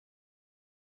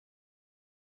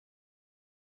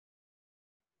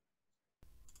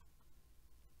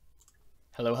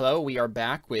Hello, hello. We are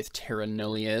back with Terra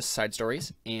Nullius side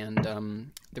stories,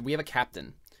 and we have a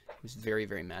captain who's very,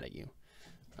 very mad at you.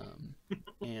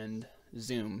 And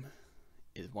Zoom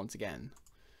is once again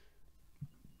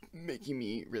making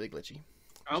me really glitchy.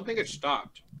 I don't think it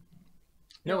stopped.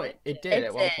 No, it did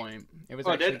at one point. It was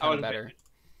actually kind of better.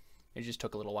 It just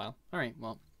took a little while. All right,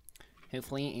 well,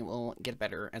 hopefully it will get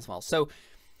better as well. So,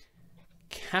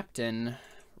 Captain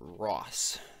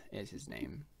Ross is his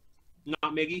name.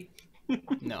 Not Miggy?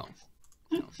 No.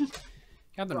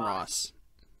 Captain Ross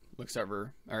looks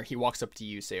over, or he walks up to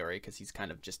you, Sayori, because he's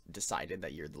kind of just decided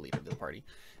that you're the leader of the party,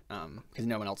 because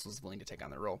no one else was willing to take on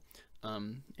the role.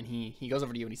 And he goes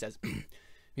over to you and he says,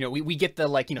 you know, we get the,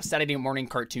 like, you know, Saturday morning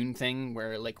cartoon thing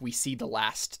where, like, we see the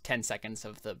last 10 seconds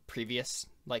of the previous,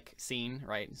 like, scene,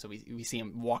 right? So we see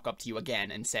him walk up to you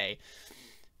again and say,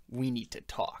 we need to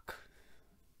talk.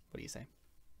 What do you say?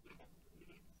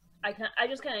 I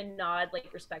just kind of nod,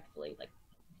 like, respectfully, like.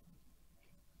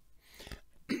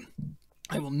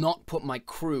 I will not put my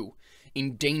crew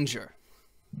in danger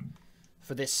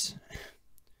for this,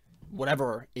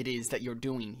 whatever it is that you're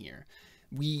doing here.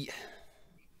 We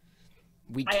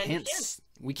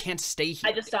can't stay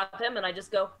here. I just stop him and I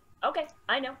just go, okay,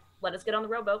 I know. Let us get on the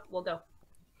rowboat. We'll go.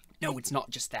 No, it's not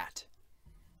just that.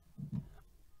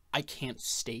 I can't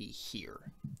stay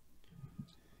here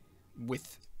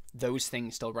with those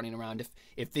things still running around.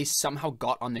 If they somehow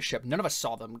got on the ship, none of us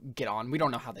saw them get on. We don't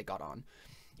know how they got on.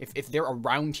 If they're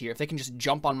around here, if they can just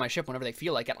jump on my ship whenever they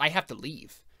feel like it, I have to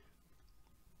leave.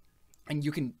 And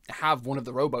you can have one of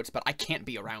the rowboats, but I can't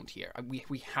be around here.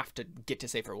 We have to get to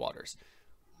safer waters.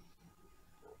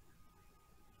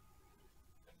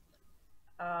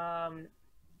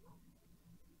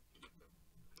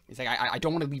 It's like, I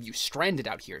don't want to leave you stranded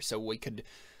out here, so we could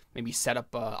maybe set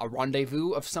up a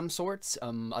rendezvous of some sorts,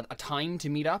 a time to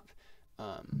meet up.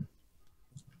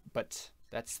 But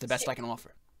that's the best I can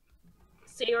offer.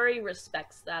 Sayori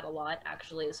respects that a lot,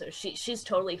 actually, so she's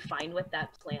totally fine with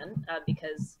that plan,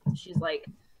 because she's like,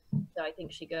 so I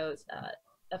think she goes,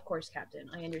 of course, Captain,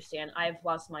 I understand. I've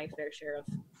lost my fair share of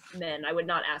men. I would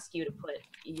not ask you to put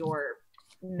your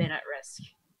men at risk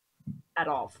at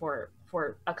all for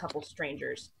a couple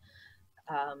strangers.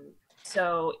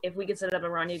 So if we could set up a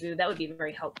rendezvous, that would be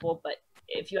very helpful, but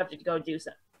if you have to go do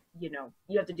some, you know,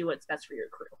 you have to do what's best for your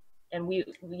crew. And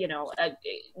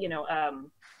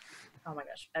oh my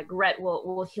gosh, Gret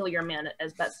will heal your man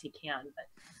as best he can, but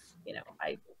you know,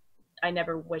 I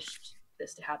never wished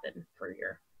this to happen for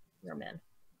your men.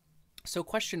 So,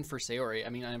 question for Sayori.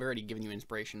 I mean, I've already given you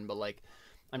inspiration, but like,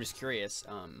 I'm just curious.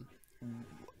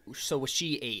 So was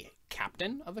she a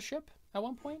captain of a ship at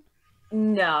one point?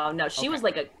 No, she was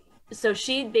like so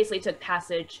she basically took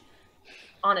passage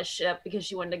on a ship because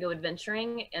she wanted to go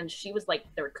adventuring, and she was like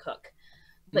their cook,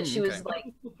 but she was like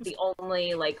the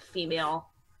only like female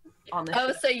on the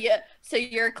ship. So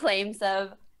your claims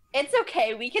of it's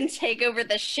okay, we can take over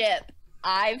the ship.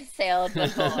 I've sailed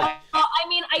before. I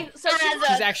mean,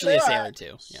 she's actually a sailor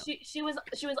too. Yeah. She was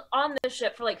on the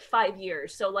ship for like 5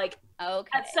 years. So like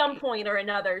at some point or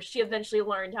another, she eventually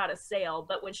learned how to sail.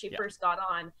 But when she first got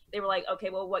on, they were like,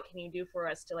 okay, well, what can you do for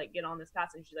us to like get on this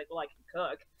passage? She's like, well, I can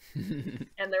cook.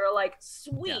 And they were like,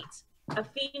 sweet. Yeah. A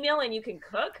female and you can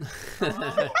cook?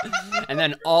 And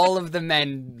then all of the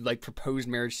men like proposed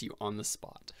marriage to you on the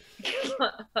spot.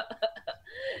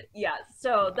 Yeah,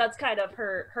 so that's kind of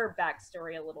her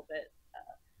backstory a little bit.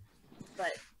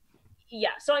 But yeah,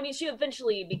 so I mean, she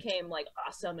eventually became like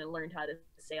awesome and learned how to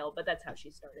sail, but that's how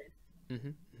she started.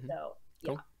 So yeah,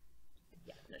 cool.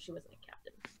 Yeah, no, she wasn't a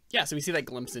captain. Yeah, so we see that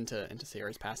glimpse into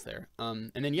Sayori's past there.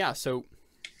 And then yeah, so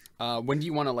when do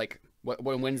you want to like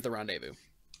when's the rendezvous?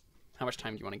 How much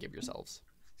time do you want to give yourselves?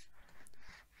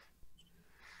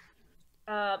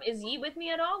 Is Yi with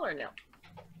me at all or no?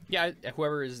 Yeah,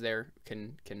 whoever is there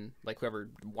can like whoever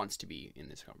wants to be in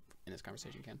this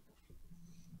conversation can.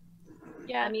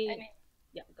 Yeah, I mean,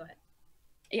 yeah, go ahead.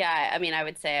 Yeah, I mean, I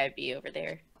would say I'd be over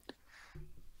there.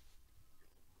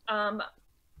 I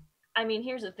mean,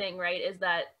 here's the thing, right? Is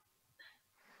that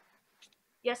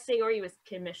yes, Sayori was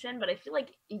commissioned, but I feel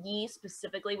like Yi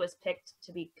specifically was picked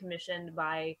to be commissioned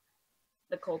by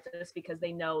the cultists because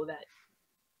they know that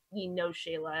Yi knows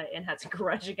Shayla and has a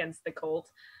grudge against the cult.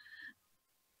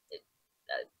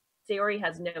 Sayori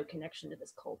has no connection to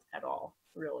this cult at all,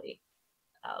 really.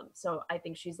 So I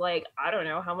think she's like, I don't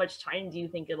know, how much time do you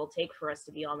think it'll take for us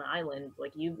to be on the island?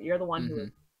 Like you're the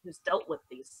one who's dealt with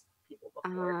these people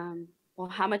before. Well,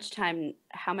 how much time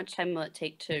will it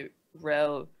take to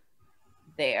row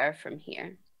there from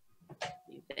here, do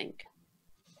you think?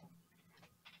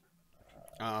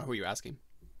 Who are you asking?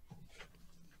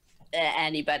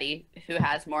 anybody who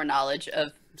has more knowledge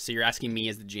of. So you're asking me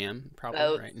as the GM, probably,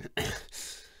 Both. right?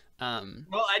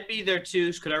 Well, I'd be there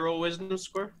too. Could I roll a wisdom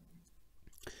score?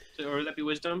 Or would that be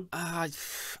wisdom? I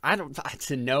don't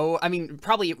to know. I mean,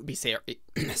 probably it would be Sayori.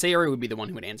 Sayori would be the one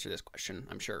who would answer this question,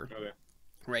 I'm sure. Okay.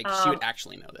 Right? 'Cause she would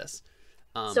actually know this.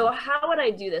 So how would I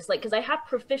do this? Like, because I have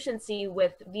proficiency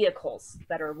with vehicles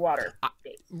that are water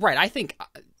based. Right. I think.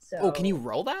 So Oh, can you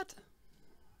roll that?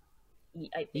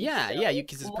 I think Yeah, so. yeah. You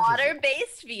because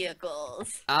Water-based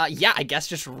vehicles. Yeah. I guess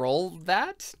just roll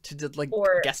that to like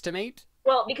Or- guesstimate.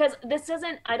 Well, because this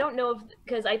isn't. I don't know if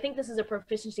because I think this is a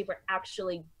proficiency for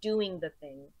actually doing the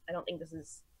thing. I don't think this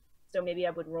is. So maybe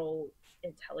I would roll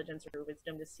intelligence or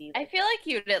wisdom to see. I feel like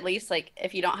you'd at least like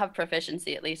if you don't have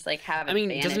proficiency, at least like have. I mean,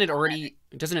 doesn't it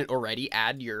advantage already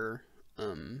add your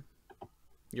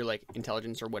like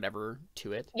intelligence or whatever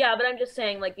to it? Yeah, but I'm just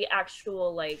saying like the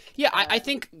actual like. Yeah, I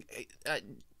think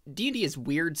D&D is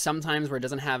weird sometimes where it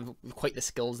doesn't have quite the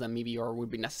skills that maybe or would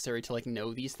be necessary to like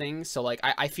know these things. So like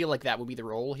I feel like that would be the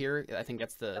role here. I think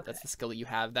that's the skill that you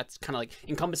have. That's kind of like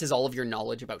encompasses all of your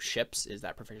knowledge about ships. Is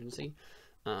that proficiency?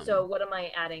 So what am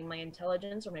I adding? My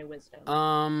intelligence or my wisdom?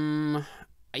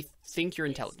 I think your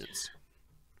intelligence.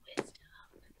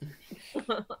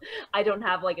 Wisdom. I don't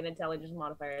have like an intelligence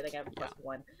modifier. I think I have plus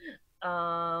one.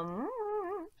 Or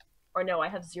no, I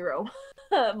have 0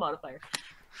 modifier.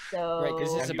 So Right,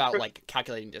 because it's about like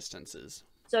calculating distances.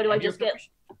 So do I just get?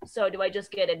 So do I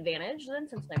just get advantage then,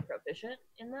 since I'm proficient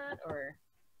in that, or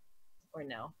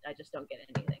no? I just don't get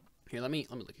anything. Here, let me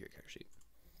look at your character sheet.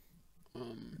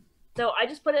 So I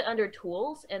just put it under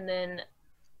tools, and then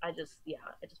I just put it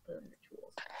under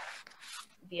tools.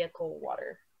 Vehicle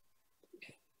water,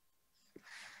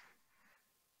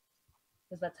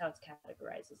 because that's how it's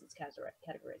categorizes. It's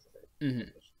categorizes it.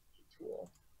 Mhm. Tool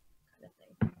kind of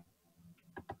thing.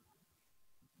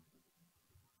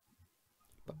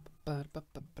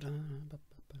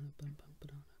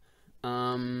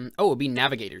 Oh, it would be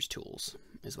navigator's tools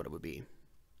is what it would be.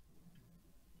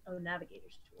 Oh,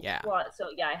 navigator's tools. Yeah. Well, so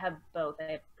yeah, I have both.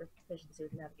 I have proficiency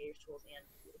with navigator's tools and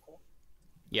vehicle.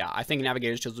 Yeah, I think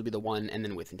navigator's tools would be the one, and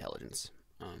then with intelligence.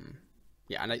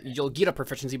 Yeah, and you'll get a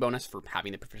proficiency bonus for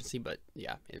having the proficiency, but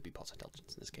yeah, it'd be plus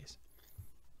intelligence in this case.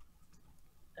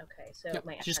 Okay, so Yep.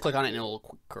 my Just click on it and it'll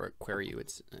query you.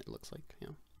 It looks like, yeah.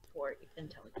 for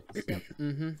intelligence. Yep.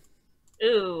 Mm-hmm.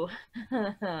 Ooh.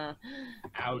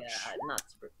 Ouch. Yeah, not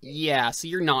super. Yeah, so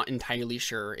you're not entirely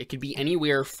sure. It could be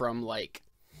anywhere from like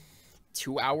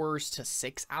 2 hours to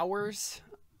 6 hours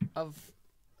of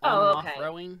on and off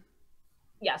rowing.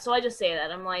 Yeah, so I just say that.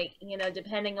 I'm like,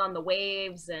 depending on the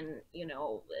waves and,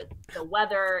 the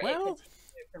weather, it Well, could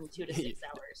take from 2 to 6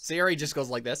 hours. Sayori just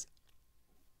goes like this.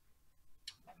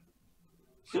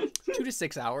 2 to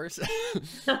 6 hours.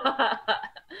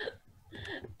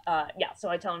 Yeah, so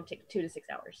I tell him to take 2 to 6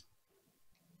 hours.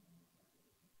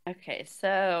 Okay,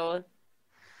 so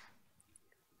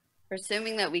we're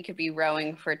assuming that we could be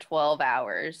rowing for 12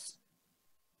 hours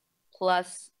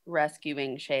plus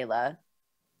rescuing Shayla.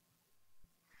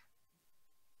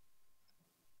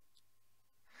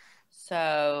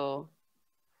 So,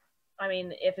 I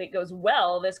mean, if it goes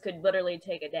well, this could literally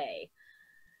take a day.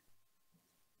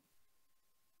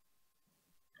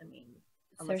 I mean,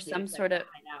 there's some sort of.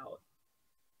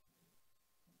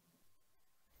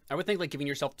 I would think like giving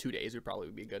yourself 2 days would probably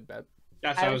be a good bet.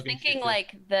 That's what I was thinking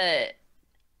like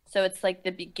so it's like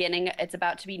the beginning, it's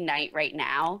about to be night right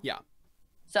now. Yeah.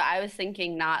 So I was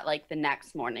thinking not like the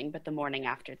next morning, but the morning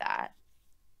after that.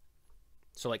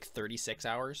 So like 36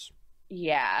 hours?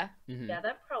 Yeah. Mm-hmm. Yeah,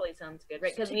 that probably sounds good,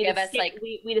 right? Because To we'd give us, escape, like,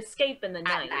 we'd escape in the At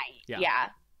night. night. Yeah.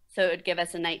 So it would give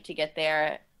us a night to get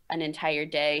there, an entire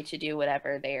day to do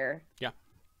whatever there. That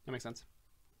makes sense.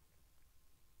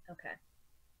 Okay.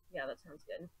 Yeah, that sounds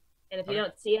good. And if you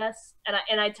don't see us,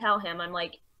 and I tell him, I'm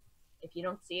like, if you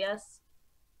don't see us,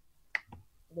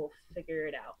 we'll figure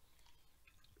it out.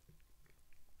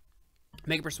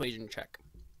 Make a persuasion check.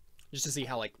 Just to see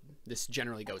how like this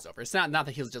generally goes over. It's not that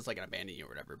he'll just like abandon you or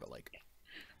whatever, but like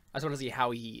I just want to see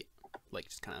how he like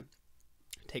just kind of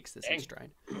takes this in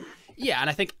stride. Yeah, and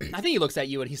I think he looks at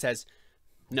you and he says,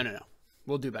 No.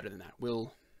 We'll do better than that.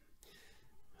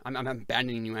 I'm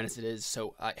abandoning you as it is,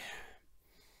 so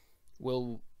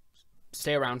we'll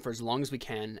stay around for as long as we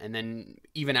can, and then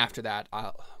even after that,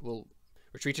 we'll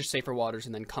retreat to safer waters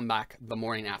and then come back the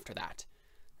morning after that.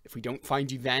 If we don't find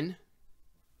you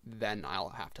then I'll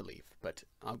have to leave, but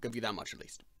I'll give you that much at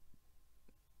least.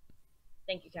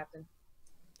 Thank you, Captain.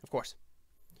 Of course.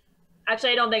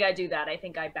 Actually, I don't think I do that. I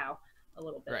think I bow a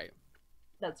little bit. Right.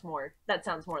 That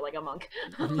sounds more like a monk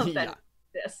than Yeah.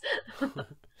 this.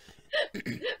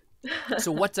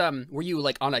 So what were you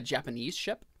like on a Japanese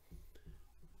ship?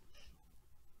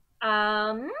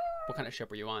 What kind of ship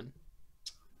were you on?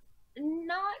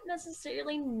 Not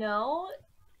necessarily, no.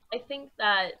 I think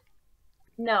that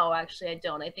no, actually I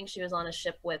don't. I think she was on a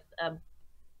ship with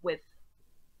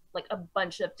like a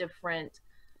bunch of different,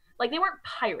 like they weren't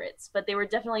pirates, but they were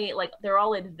definitely like they're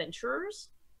all adventurers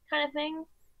kind of thing.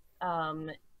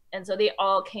 And so they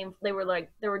all came, they were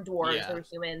like, there were dwarves, Yeah. there were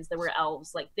humans, there were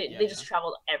elves, like they just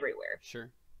traveled everywhere. Sure.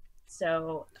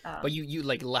 So But you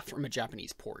like left from a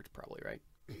Japanese port probably, right?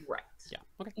 right. Yeah.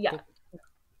 Okay. Yeah. Cool.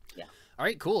 Yeah. All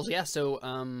right, cool. Yeah, so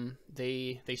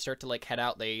they start to like head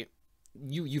out.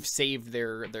 You've saved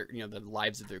their the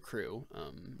lives of their crew.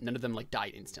 None of them like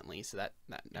died instantly, so that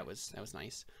was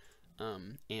nice.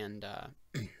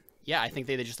 Yeah, I think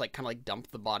they just like kind of like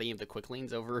dumped the body of the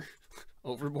quicklings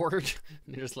overboard.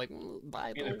 And they're just like,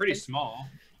 bye. They're pretty small.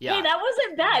 Yeah. Hey, that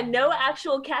wasn't bad. No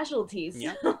actual casualties.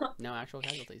 Yeah. No actual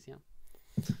casualties. Yeah.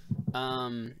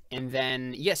 And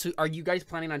then so are you guys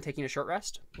planning on taking a short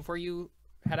rest before you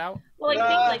head out? Well, I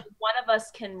think like one of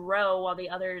us can row while the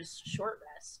others short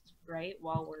rest, right?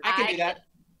 While we're I can do that.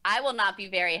 I will not be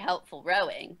very helpful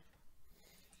rowing.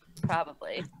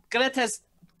 Probably. Gret has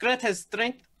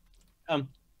strength.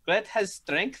 Gret has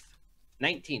strength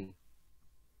 19.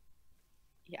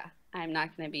 Yeah, I'm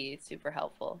not going to be super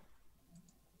helpful.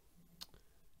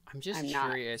 I'm just I'm not.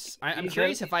 curious. I'm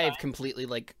curious if I have completely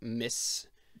like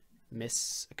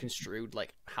misconstrued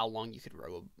like how long you could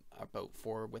row a boat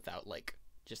for without like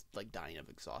just like dying of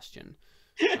exhaustion.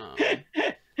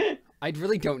 I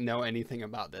really don't know anything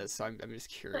about this, so I'm just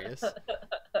curious. If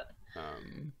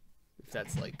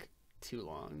that's like too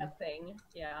long. a thing.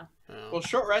 Yeah. Well,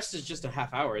 short rest is just a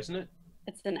half hour, isn't it?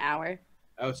 It's an hour.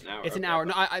 Oh, it's an hour. It's an hour.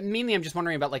 No, I mainly I'm just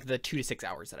wondering about like the 2 to 6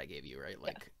 hours that I gave you, right?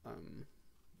 Like,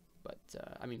 but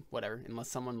I mean, whatever.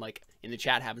 Unless someone like in the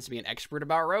chat happens to be an expert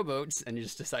about rowboats and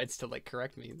just decides to like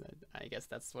correct me, then I guess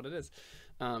that's what it is.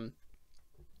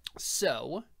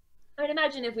 So I would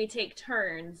imagine if we take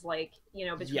turns, like, you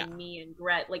know, between me and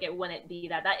Gret, like it wouldn't be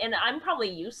that. And I'm probably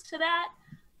used to that,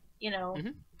 you know.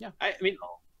 Mm-hmm. Yeah. I mean,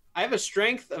 I have a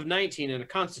strength of 19 and a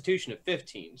constitution of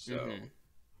 15, so.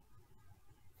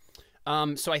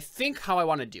 Mm-hmm. So I think how I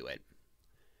want to do it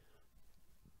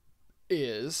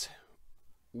is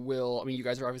I mean, you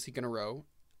guys are obviously going to row.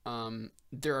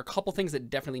 There are a couple things that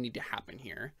definitely need to happen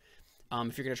here.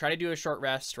 If you're going to try to do a short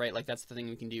rest, right, like that's the thing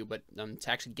we can do. But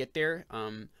to actually get there,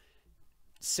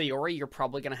 Sayori, you're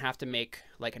probably going to have to make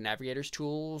like a navigator's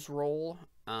tools roll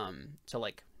to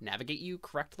like navigate you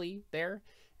correctly there.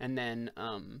 And then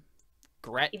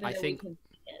Gret, I think...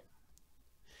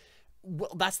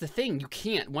 Well, that's the thing. You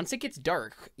can't. Once it gets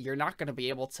dark, you're not going to be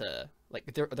able to,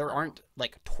 like, there aren't,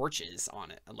 like, torches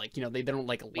on it. Like, you know, they don't,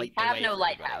 like, light the way. We have no for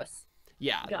lighthouse.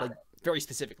 Yeah, like, very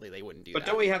specifically, they wouldn't do But that.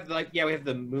 don't we have, like, we have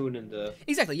the moon and the...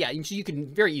 Exactly, yeah. And so you can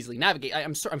very easily navigate.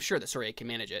 I'm sure that Soraya can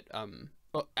manage it,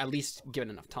 well, at least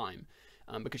given enough time,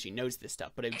 because she knows this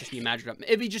stuff. But it would just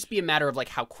be a matter of, like,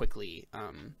 how quickly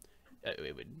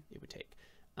it would take,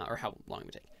 or how long it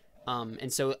would take.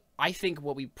 And so I think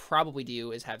what we probably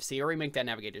do is have Sayori make that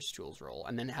navigator's tools roll,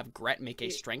 and then have Gret make a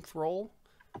strength roll.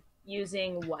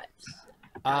 Using what?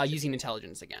 Using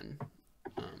intelligence again.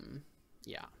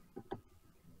 Yeah.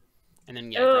 And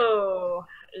then Oh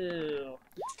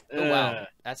wow,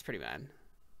 that's pretty bad.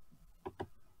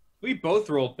 We both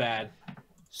rolled bad.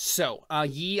 So,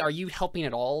 Yi, are you helping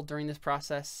at all during this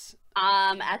process?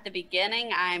 At the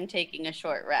beginning, I'm taking a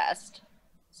short rest,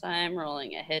 so I'm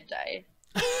rolling a hit die.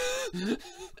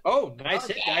 Oh, nice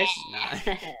hit, guys.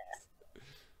 Nice.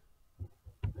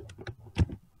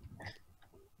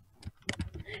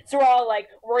 So we're all like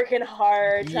working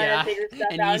hard, trying to figure stuff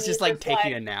out. And he's just like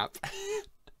taking a nap.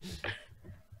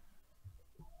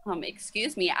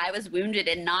 Excuse me, I was wounded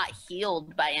and not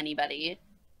healed by anybody.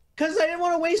 Because I didn't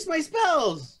want to waste my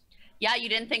spells. Yeah, you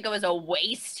didn't think it was a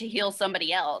waste to heal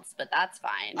somebody else, but that's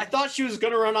fine. I thought she was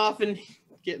going to run off and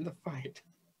get in the fight.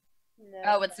 No.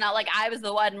 Oh, it's not like I was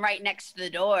the one right next to the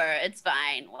door. It's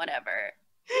fine, whatever.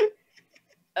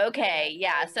 Okay,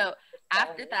 yeah, so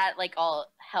after that, like, I'll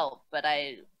help, but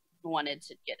I wanted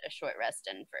to get a short rest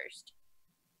in first.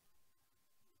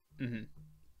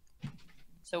 Mm-hmm.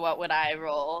 So what would I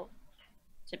roll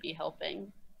to be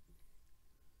helping?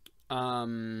 I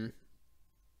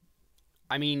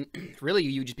mean, really,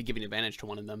 you would just be giving advantage to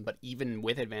one of them, but even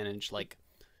with advantage, like,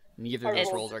 neither of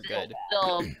those rolls are good.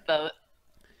 Still both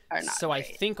are not So great. I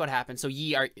think what happens, so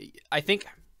I think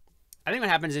what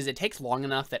happens is it takes long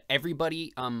enough that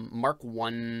everybody mark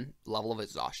 1 level of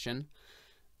exhaustion.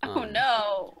 Oh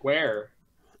no. Where?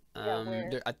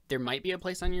 where? There might be a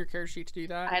place on your character sheet to do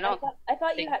that. I don't. I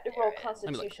thought you think had to roll there is.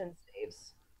 Constitution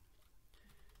saves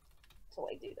to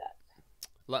like do that.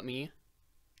 Let me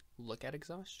look at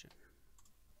exhaustion.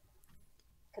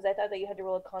 Because I thought that you had to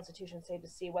roll a Constitution save to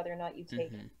see whether or not you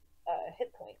take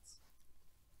hit points.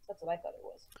 That's what I thought it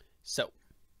was. So.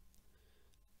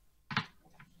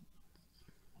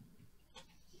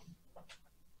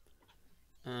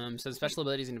 So special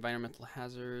abilities and environmental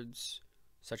hazards,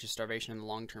 such as starvation and the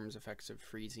long-term effects of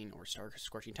freezing or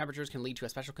scorching temperatures, can lead to a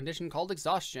special condition called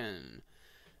exhaustion.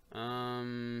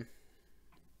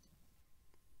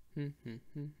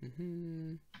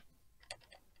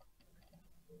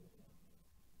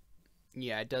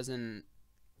 Yeah, it doesn't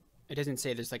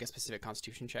say there's like a specific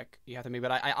Constitution check you have to make,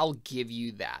 but I'll give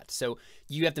you that. So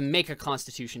you have to make a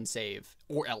Constitution save,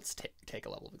 or else take a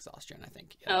level of exhaustion. I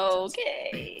think. Yeah,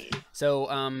 Okay. so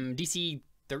DC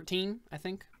 13, I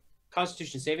think.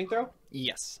 Constitution saving throw?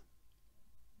 Yes.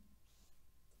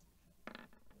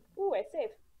 Ooh, I save.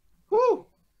 Woo!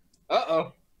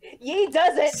 Uh-oh. Yee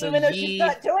does it, So even though Yee- she's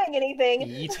not doing anything.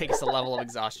 He takes a level of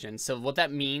exhaustion. So what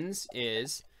that means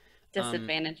is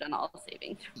Disadvantage on all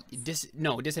saving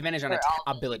disadvantage on For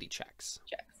all ability checks.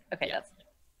 checks. Okay, Yeah.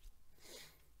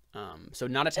 that's. So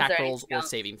not attack there rolls anything or else?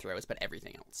 saving throws, but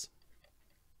everything else.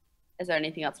 Is there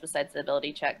anything else besides the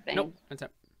ability check thing? Nope, that's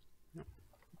it.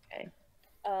 Okay.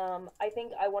 I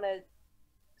think I want to.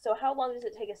 So how long does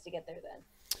it take us to get there then?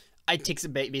 It takes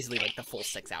basically like the full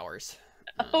 6 hours.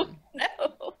 Oh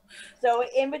no. So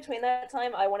in between that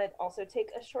time, I want to also take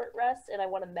a short rest, and I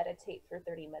want to meditate for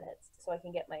 30 minutes so I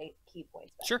can get my key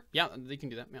points back. Sure, yeah, you can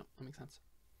do that. Yeah, that makes sense.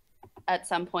 At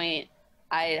some point,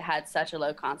 I had such a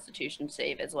low Constitution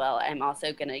save as well. I'm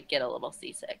also gonna get a little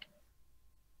seasick.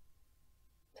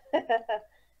 Makes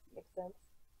sense.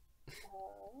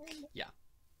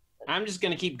 I'm just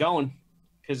gonna keep going,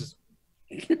 because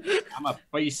I'm a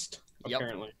beast, Yep.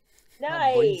 apparently.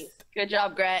 Nice. Good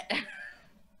job, Gret.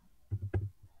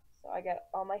 So I got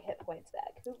all my hit points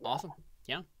back. Hoorah. Awesome.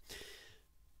 Yeah.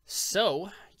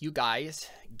 So you guys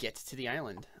get to the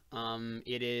island.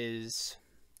 It is.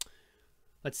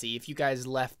 Let's see. If you guys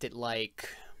left at like,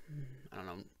 I don't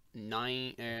know,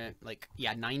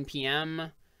 9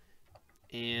 p.m.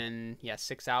 and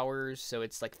 6 hours, so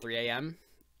it's like 3 a.m.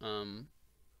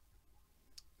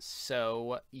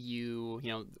 So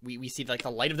we see like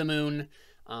the light of the moon,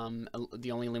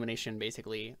 the only illumination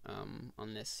basically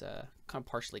on this kind of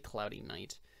partially cloudy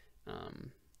night,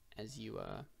 as you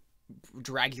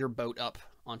drag your boat up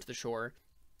onto the shore.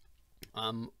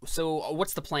 So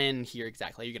what's the plan here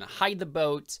exactly? Are you gonna hide the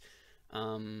boat? Yeah,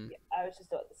 I was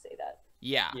just about to say that.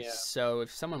 Yeah. Yeah. So if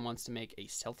someone wants to make a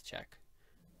stealth check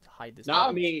to hide this Not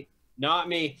boat. me. Not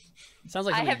me. Sounds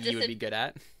like I something have you would be good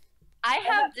at. I have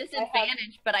have-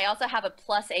 disadvantage, but I also have a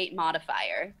 +8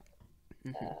 modifier.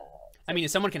 I mean,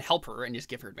 if someone can help her and just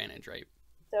give her advantage, right?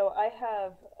 So I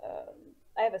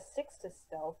have a 6 to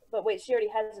stealth, but wait, she already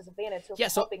has disadvantage, so if Yeah, I'm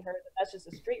so- helping her, that's just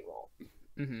a straight roll.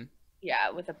 Mm-hmm.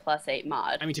 Yeah, with a +8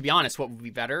 mod. I mean, to be honest, what would be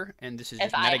better, and this is If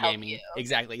just I help metagaming, you.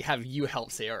 exactly, have you help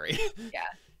Sayori. Yeah.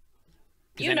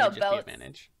 'Cause You then know it'd just be boats.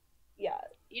 advantage. Yeah,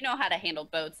 You know how to handle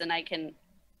boats, and I can.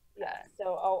 yeah.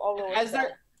 So I'll roll.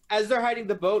 As they're hiding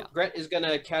the boat, Yeah. Gret is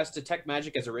gonna cast detect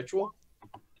magic as a ritual.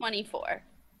 24.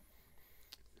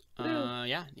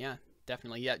 Yeah,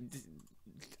 definitely. Yeah,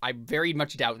 I very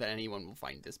much doubt that anyone will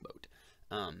find this boat.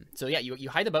 So yeah, you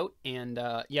hide the boat, and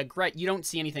Gret, you don't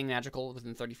see anything magical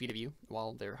within 30 feet of you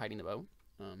while they're hiding the boat.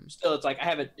 Still, it's like I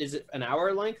have it. Is it an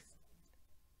hour length?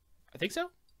 I think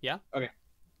so. Yeah. Okay.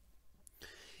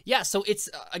 Yeah. So it's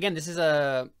again, this is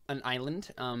an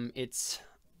island. It's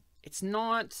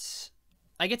not.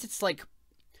 I guess it's like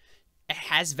it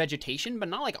has vegetation, but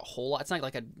not like a whole lot. It's not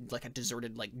like a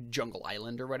deserted like jungle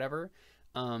island or whatever.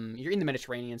 You're in the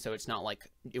Mediterranean, so it's not like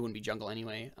it wouldn't be jungle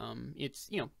anyway. It's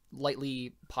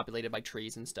lightly populated by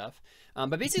trees and stuff.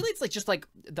 But basically, it's like just like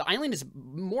the island is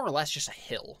more or less just a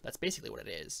hill. That's basically what it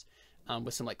is,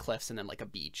 with some like cliffs and then like a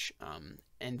beach.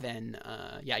 And then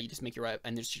you just make your way,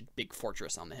 and there's a big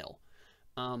fortress on the hill.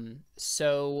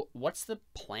 So what's the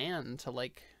plan to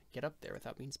like get up there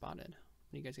without being spotted?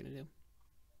 What are you guys gonna do?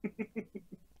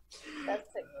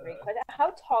 That's a great question. How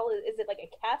tall is it? Like a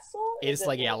castle? It's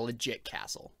like a legit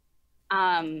castle.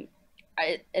 Are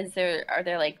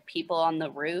there like people on the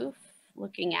roof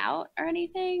looking out or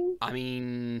anything? I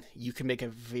mean, you can make a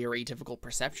very difficult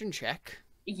perception check.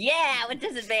 Yeah, with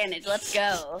disadvantage. Let's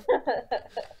go.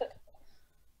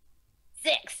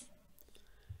 6.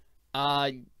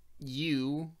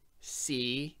 You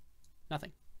see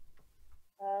nothing.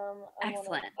 I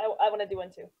Excellent. I want to do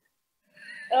one too.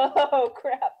 Oh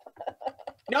crap!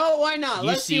 No, why not? You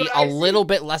Let's see see what a I little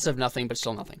bit less of nothing, but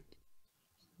still nothing.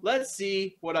 Let's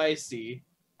see what I see.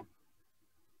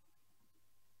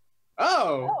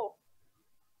 Oh.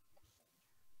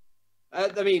 I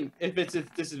mean, if it's a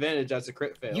disadvantage, that's a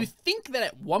crit fail. You think that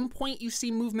at one point you see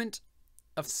movement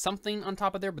of something on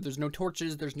top of there, but there's no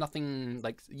torches. There's nothing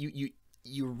like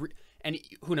and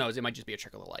who knows? It might just be a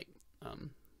trickle of light.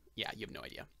 Yeah, you have no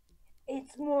idea.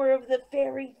 It's more of the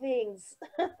fairy things.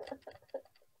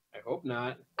 I hope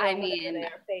not. I mean,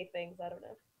 they're fey things. I don't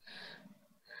know.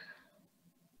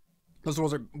 Those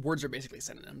words are basically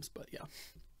synonyms, but yeah.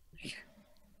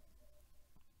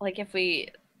 like if we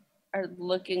are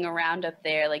looking around up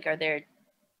there, like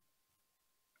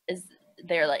is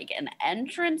there like an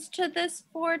entrance to this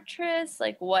fortress?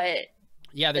 Like what?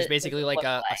 Yeah, there's basically like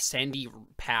a sandy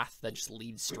path that just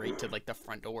leads straight to like the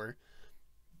front door.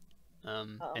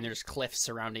 And there's cliffs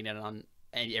surrounding it on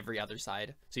every other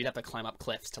side. So you'd have to climb up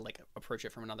cliffs to like approach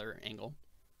it from another angle.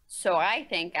 So I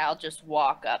think I'll just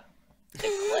walk up the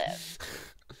cliff.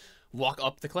 Walk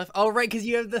up the cliff? Oh, right, because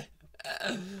you have the...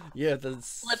 the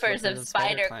slippers of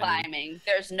spider climbing.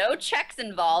 There's no checks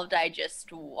involved. I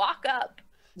just walk up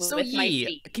with my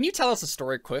feet. Can you tell us a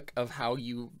story quick of how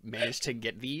you managed to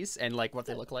get these and like what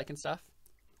they look like and stuff?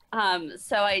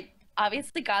 So I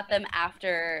obviously got them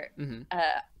after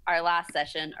our last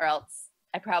session, or else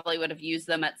I probably would have used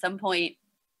them at some point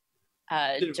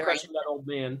during that old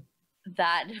man.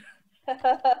 That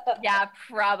yeah,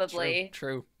 probably.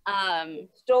 True.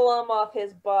 Stole them off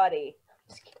his body.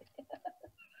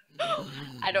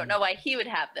 I don't know why he would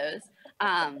have those.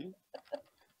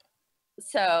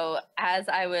 So as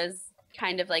I was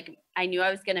kind of like, I knew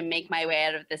I was going to make my way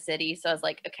out of the city. So I was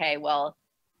like, okay, well,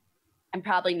 I'm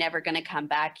probably never going to come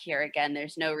back here again.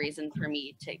 There's no reason for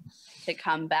me to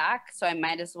come back. So I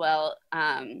might as well,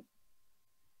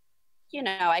 you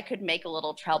know, I could make a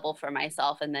little trouble for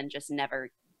myself and then just never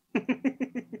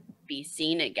be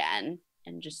seen again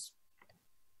and just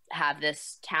have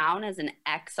this town as an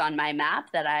X on my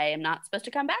map that I am not supposed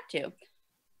to come back to.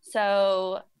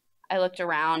 So I looked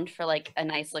around for like a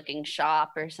nice looking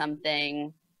shop or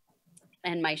something,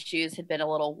 and my shoes had been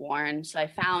a little worn. So I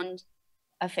found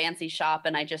a fancy shop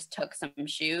and I just took some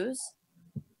shoes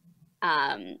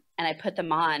and I put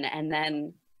them on and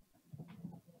then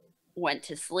went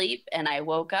to sleep, and I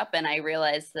woke up and I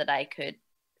realized that I could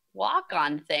walk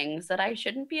on things that I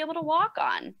shouldn't be able to walk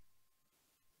on.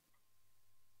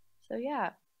 So yeah,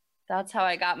 that's how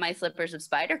I got my slippers of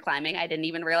spider climbing. I didn't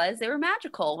even realize they were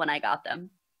magical when I got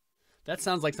them. That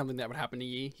sounds like something that would happen to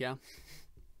Yi, yeah.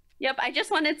 Yep, I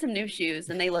just wanted some new shoes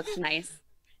and they looked nice.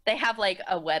 They have like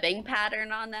a webbing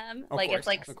pattern on them. It's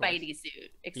like Spidey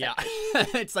suit. Yeah,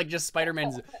 it's like just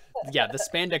Spider-Man's, the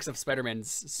spandex of Spider-Man's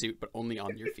suit, but only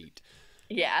on your feet.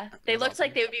 Yeah, they looked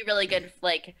like they would be really good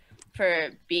like for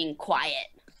being quiet.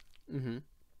 Mm-hmm.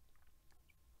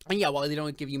 And yeah, while they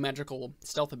don't give you magical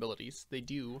stealth abilities, they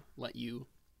do let you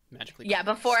magically. Yeah,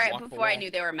 before I knew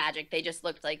they were magic, they just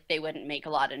looked like they wouldn't make a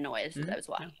lot of noise as I was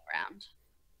walking around.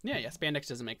 Yeah, spandex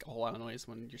doesn't make a whole lot of noise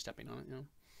when you're stepping on it, you know.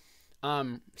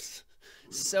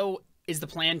 So is the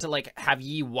plan to like have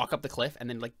Yi walk up the cliff and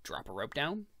then like drop a rope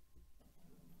down?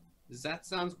 Does that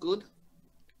sound good?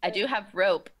 I do have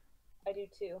rope. I do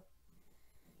too.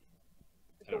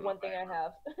 It's the one thing I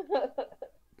have.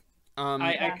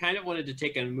 I kind of wanted to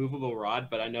take a movable rod,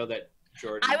 but I know that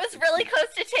Jordan... I was really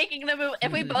close to taking the move.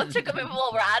 If we both took a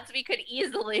movable rods, we could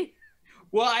easily...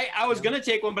 Well, I was going to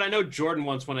take one, but I know Jordan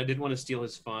wants one. I didn't want to steal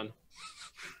his fun.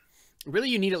 Really,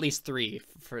 you need at least 3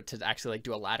 to actually like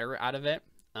do a ladder out of it.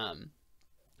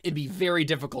 It'd be very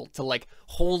difficult to like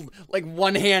hold like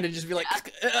one hand and just be like...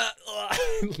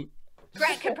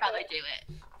 Greg could probably do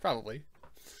it. Probably.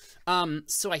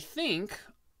 So I think...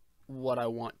 what I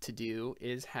want to do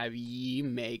is have Yi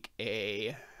make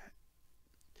a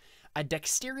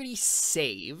dexterity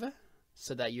save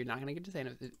so that you're not going to get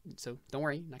disadvantage. So don't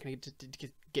worry, you're not going to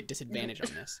get disadvantage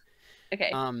on this.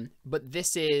 Okay. But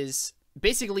this is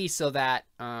basically so that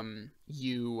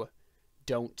you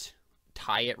don't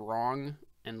tie it wrong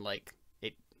and like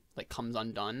it like comes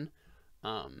undone.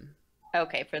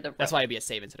 Okay, for the that's why it'd be a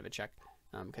save instead of a check.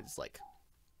 Because it's like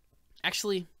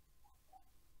actually.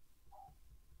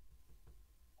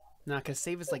 No, because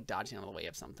save is like dodging out of the way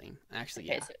of something. Actually,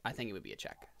 okay, yeah, so I think it would be a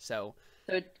check. So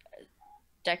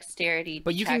dexterity.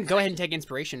 But you can go ahead and take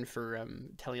inspiration for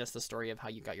telling us the story of how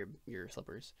you got your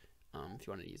slippers, if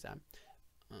you wanted to use that.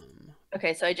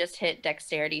 Okay, so I just hit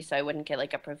dexterity, so I wouldn't get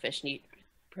like a proficiency.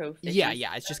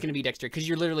 Yeah, it's just gonna be dexterity because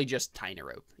you're literally just tying a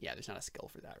rope. Yeah, there's not a skill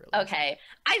for that really. Okay,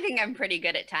 I think I'm pretty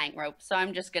good at tying rope, so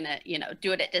I'm just gonna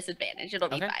do it at disadvantage. It'll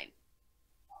be fine.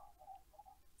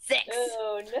 6.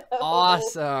 Oh no.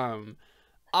 Awesome.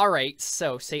 All right,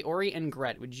 so Sayori and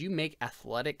Gret, would you make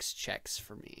athletics checks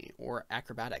for me, or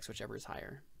acrobatics, whichever is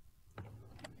higher?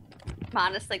 I'm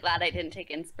honestly glad I didn't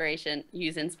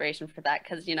use inspiration for that,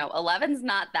 because, 11's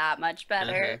not that much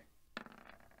better.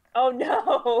 Oh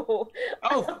no.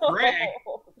 Oh, frick.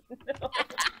 No.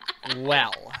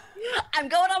 Well, I'm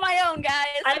going on my own,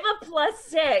 guys. I have a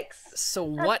 +6. so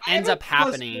what ends up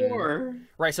happening? +4.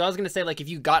 Right, so I was gonna say, like, if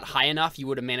you got high enough, you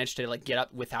would have managed to, like, get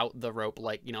up without the rope,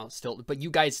 like, still. But you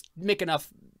guys make enough,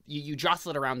 you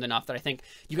jostle it around enough that I think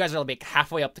you guys are like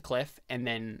halfway up the cliff, and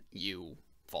then you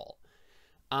fall.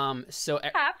 So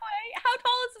Halfway? How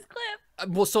tall is this cliff?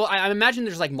 well, so I imagine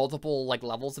there's like multiple like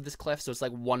levels of this cliff, so it's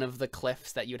like one of the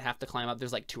cliffs that you'd have to climb up.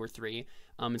 There's like 2 or 3,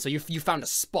 and so you found a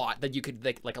spot that you could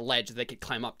like a ledge that they could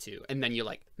climb up to, and then you're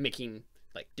like making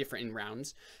like different in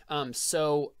rounds.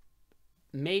 So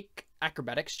make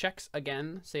acrobatics checks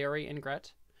again, Sayori and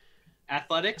Gret.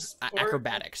 Athletics?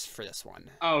 Acrobatics for this one.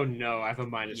 Oh no, I have a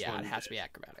 -1. Yeah, it has to be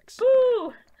acrobatics.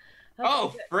 Woo!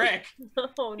 Oh, frick.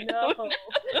 Oh no.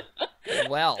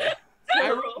 Well, I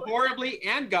rolled horribly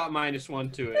and got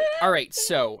 -1 to it. all right.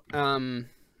 So,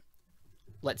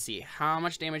 let's see. How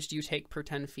much damage do you take per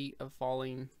 10 feet of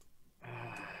falling? I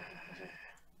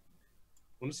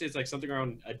want to say it's like something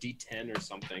around a D10 or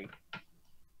something.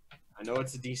 I know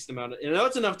it's a decent amount. I know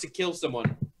it's enough to kill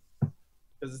someone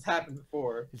because it's happened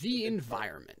before. The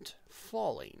environment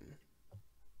falling.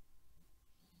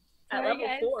 At Sorry, level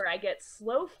guys. 4, I get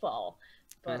slow fall,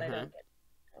 but I don't get.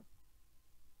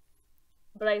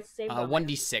 But I save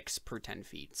 1d6 per 10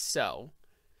 feet. So,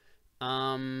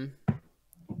 I'm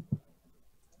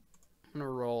gonna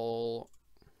roll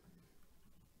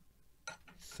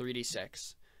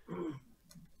 3d6. 3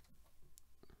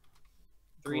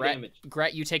 Gret, damage.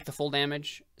 Gret, you take the full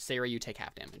damage. Sarah, you take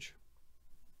half damage.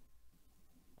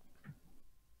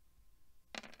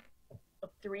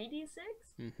 3d6.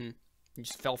 Mm-hmm. You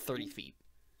just fell 30 feet.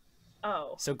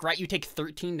 Oh. So Gret, you take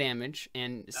 13 damage,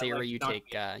 and Sarah, like, you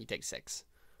knocked take 6.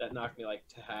 That knocked me like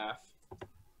to half.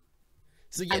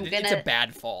 So yeah, I'm it's a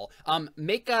bad fall.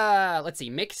 Make let's see,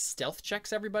 make stealth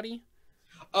checks, everybody.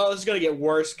 Oh, this is gonna get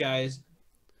worse, guys.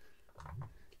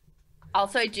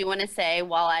 Also, I do want to say,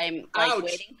 while I'm like Ouch.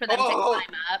 waiting for them to Oh.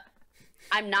 climb up,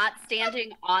 I'm not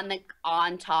standing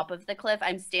on top of the cliff.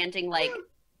 I'm standing like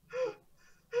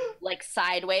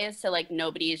sideways, so like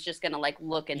nobody is just gonna like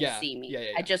look and Yeah, see me.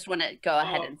 yeah. I just want to go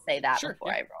ahead and say that Sure,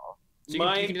 before yeah. I roll.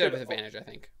 So you can do that with advantage, I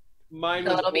think. Mine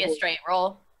So was it'll be a over- straight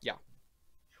roll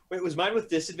Wait, was mine with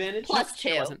disadvantage? +2.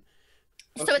 It wasn't.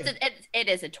 So Okay. it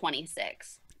is a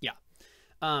 26.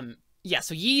 Yeah,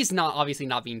 so Yee's obviously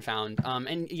not being found.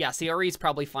 And yeah, Sayori's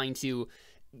probably fine too.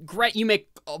 Gret, you make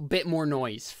a bit more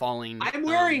noise falling. I'm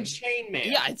wearing chainmail.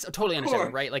 Yeah, it's totally Of understandable,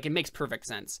 course. right? Like, it makes perfect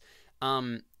sense.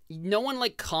 No one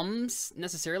like comes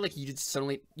necessarily. Like,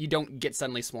 you don't get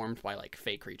suddenly swarmed by like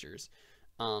fey creatures.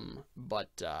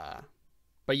 But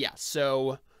yeah,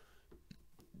 so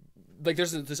like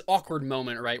there's this awkward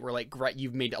moment, right, where like Gret,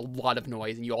 you've made a lot of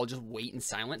noise and you all just wait in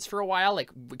silence for a while, like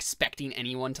expecting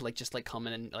anyone to like just like come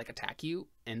in and like attack you,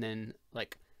 and then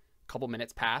like a couple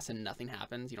minutes pass and nothing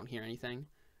happens. You don't hear anything.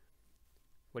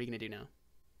 What are you gonna do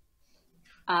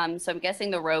now? So I'm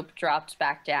guessing the rope dropped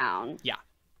back down. Yeah.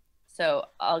 So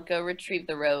I'll go retrieve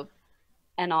the rope,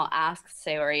 and I'll ask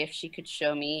Sayori if she could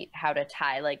show me how to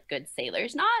tie like good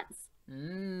sailor's knots.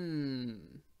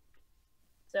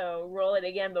 So roll it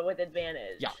again, but with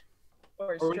advantage. Yeah.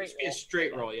 Or Or would straight it just be a roll.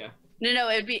 straight roll, yeah. No,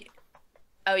 it would be.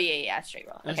 Oh yeah, straight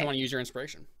roll. I just Okay. want to use your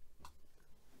inspiration.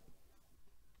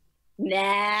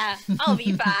 Nah, I'll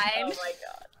be Oh fine. my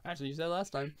god. I actually used that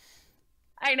last time.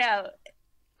 I know.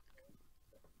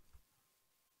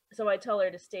 So I tell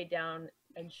her to stay down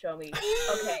and show me.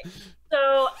 Okay.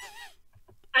 So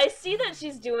I see that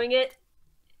she's doing it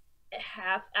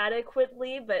half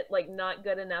adequately, but like not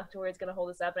good enough to where it's gonna hold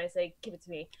us up, and I say, give it to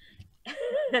me.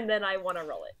 And then I want to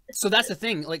roll it. So that's the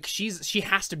thing. Like she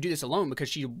has to do this alone because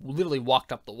she literally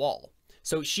walked up the wall.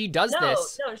 So she does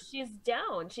this. No, she's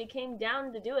down. She came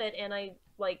down to do it, and I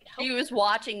like helped. She was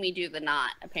watching me do the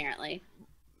knot, apparently.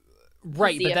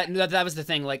 Right, See but that was the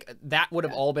thing. Like that would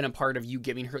have all been a part of you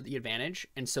giving her the advantage,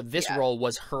 and so this roll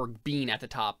was her being at the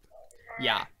top.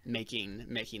 Yeah, making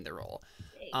the roll.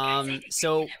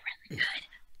 So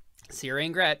Sierra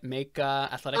and Gret make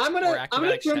athletics or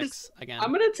acrobatics checks again.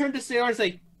 I'm gonna turn to Sarah and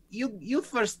say, "You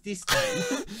first this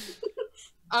time."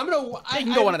 I'm gonna. You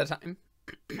can go one at a time.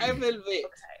 I will wait.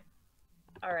 Okay.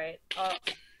 All right.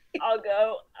 I'll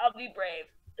go. I'll be brave.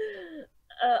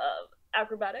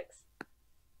 Acrobatics.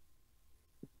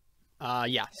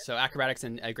 Yeah. So acrobatics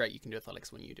and Gret, you can do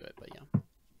athletics when you do it, but yeah.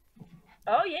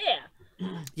 Oh yeah.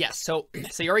 Yes. So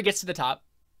Sayori gets to the top.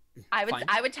 Fine.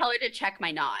 I would tell her to check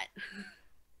my knot.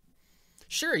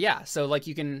 Sure. Yeah. So like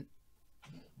you can,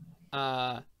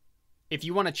 if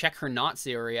you want to check her knot,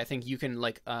 Sayori, I think you can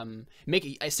like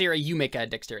Sayori, you make a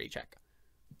dexterity check.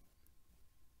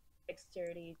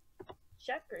 Dexterity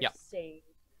check or Yeah. save?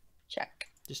 Check.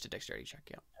 Just a dexterity check.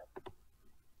 Yeah.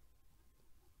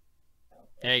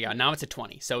 There you go. Now it's a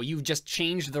 20. So you've just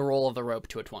changed the roll of the rope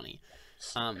to a 20.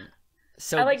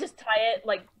 So I like just tie it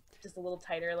like just a little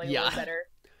tighter, like a Yeah. little better.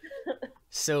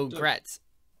 So Gretz.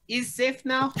 Is safe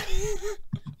now?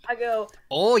 I go,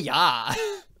 Oh yeah.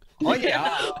 Oh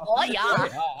yeah. Oh yeah.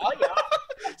 oh yeah.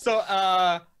 So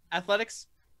athletics.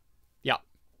 Yeah.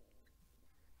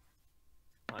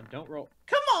 Come on, don't roll.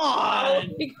 Come Oh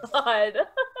on. my god.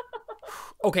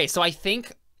 Okay, so I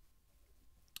think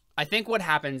what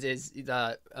happens is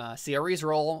the Sayori's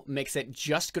roll makes it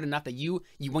just good enough that you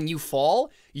when you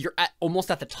fall, you're almost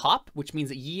at the top, which means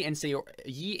that Yi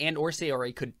and or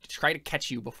Sayori could try to catch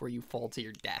you before you fall to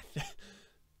your death.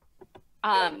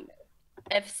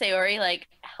 If Sayori like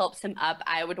helps him up,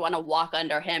 I would want to walk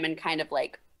under him and kind of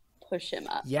like push him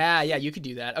up. Yeah, you could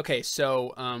do that. Okay,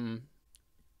 so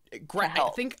Gret,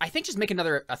 I think just make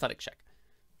another athletic check.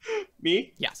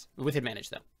 Me? Yes, with advantage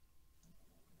though.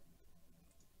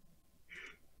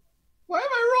 Why am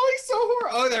I rolling so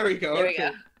horrible? Oh, there we go. There we Okay.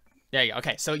 go. There you go.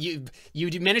 Okay, so you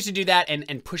managed to do that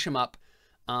and push him up.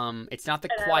 It's not the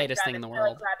And I, like, quietest grab thing in the his- I, like,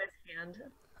 world. grab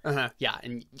his hand. Yeah,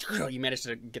 and you managed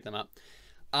to get them up.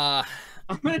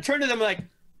 I'm gonna turn to them like,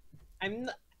 I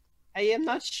am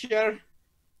not sure.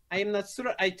 I am not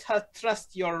sure. I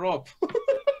trust your rope.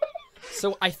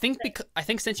 So I think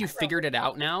since you figured it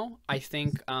out now, I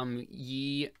think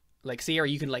Yi, like Sierra,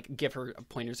 you can like give her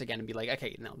pointers again and be like,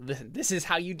 okay, no, this is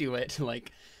how you do it.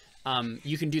 Like,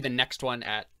 you can do the next one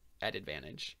at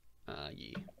advantage.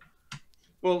 Yi.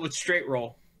 Well, with straight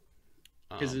roll.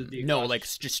 No, like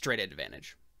just straight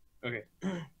advantage. Okay.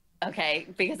 Okay,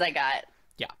 because I got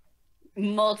Yeah.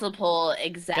 multiple That's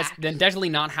exact. then definitely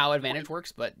not how advantage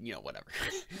works, but you know, whatever.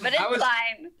 But it's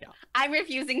fine. Yeah. I'm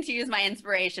refusing to use my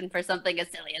inspiration for something as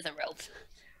silly as a rope.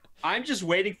 I'm just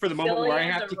waiting for the moment Silly where I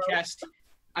as have a to rope. cast.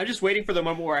 I'm just waiting for the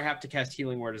moment where I have to cast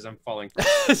healing word as I'm falling.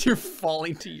 As you're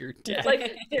falling to your death. It's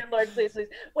like, dear Lord, please, please.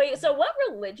 Wait, so what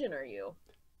religion are you?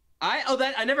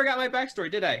 I never got my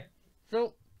backstory, did I?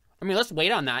 So, I mean, let's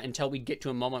wait on that until we get to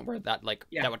a moment where that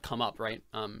Yeah. that would come up, right?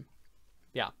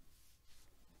 Yeah.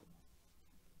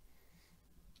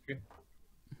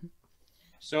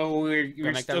 So we're Go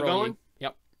make that still roll, going. Yi.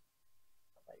 Yep.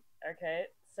 Okay,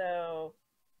 so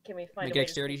can we find Make a a way to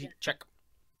dexterity sneak in? check.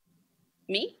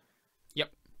 Me?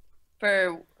 Yep.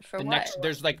 For The what? next,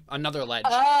 there's like another ledge.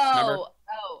 Oh, remember?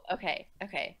 oh, okay.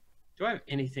 Do I have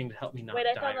anything to help me not Wait,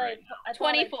 I die thought right I now?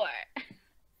 24.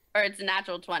 Or it's a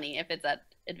natural 20 if it's at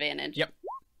advantage. Yep.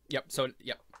 Yep. So,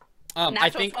 yep. I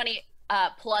Natural think 20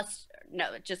 plus.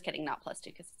 No, just kidding. Not plus 2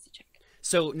 because it's a check.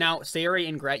 so. Now, Sayori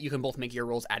and Gret, you can both make your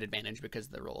rolls at advantage because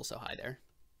the roll is so high there.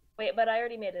 Wait, but I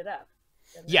already made it up.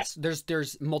 didn't I? Yes,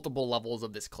 there's multiple levels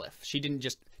of this cliff. She didn't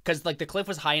just because like the cliff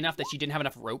was high enough that she didn't have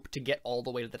enough rope to get all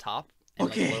the way to the top and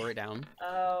Okay. like lower it down.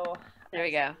 Oh, There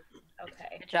we go.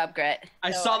 okay. Good job, Gret. I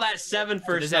No, saw I that didn't. 7 So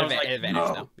first. there's and I was advantage like,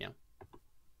 no. though. Yeah.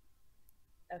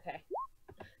 Okay.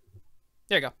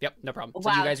 There you go. Yep. No problem. So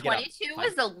Wow, you guys get up. 22 Fine.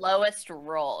 was the lowest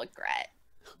roll, Gret.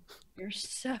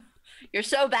 You're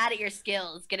so bad at your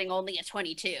skills, getting only a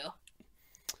 22.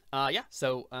 Yeah.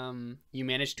 So you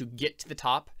managed to get to the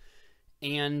top,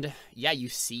 and yeah, you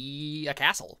see a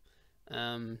castle.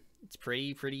 It's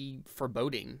pretty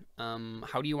foreboding.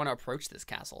 How do you want to approach this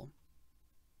castle?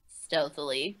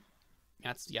 Stealthily.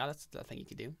 That's the thing you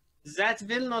could do. That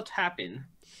will not happen.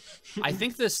 I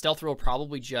think the stealth roll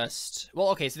probably just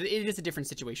okay. So it is a different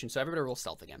situation. So everybody roll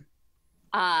stealth again.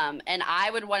 And I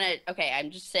would want to. Okay,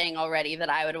 I'm just saying already that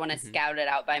I would want to Mhm. scout it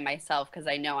out by myself because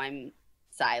I know I'm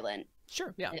silent,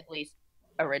 Sure. Yeah. at least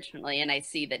originally, and I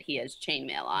see that he has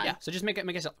chainmail on. Yeah. So just make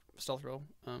a stealth roll.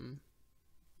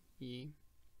 Yeah.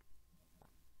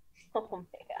 Oh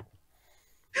man.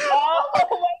 Oh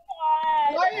my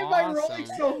god. Why am I rolling Awesome.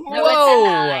 so hard? No,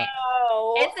 Whoa!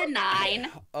 Oh. It's a 9.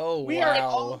 Oh We are wow!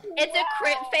 all- It's a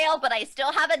crit fail, but I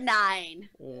still have a 9.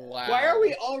 Wow. Why are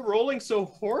we all rolling so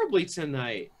horribly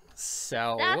tonight?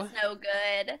 So That's no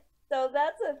good. So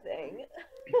that's a thing.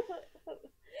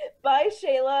 Bye,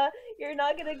 Shayla. You're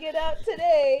not gonna get out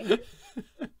today.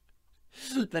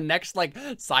 the next like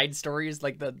side stories,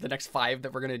 like the next 5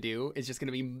 that we're gonna do, is just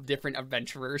gonna be different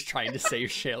adventurers trying to save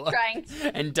Shayla Trying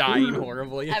to and dying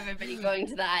horribly. everybody going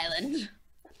to the island.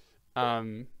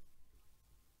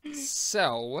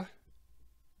 So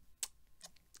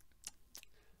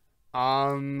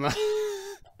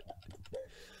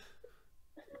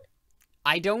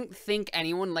I don't think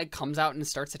anyone like comes out and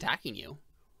starts attacking you.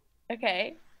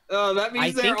 Okay. Oh, that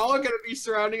means they're think- all gonna be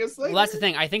surrounding us later. Well, that's the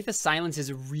thing. I think the silence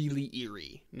is really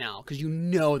eerie now because you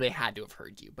know they had to have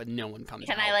heard you, but no one comes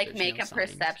out. Can I like There's make no a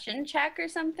signs. perception check or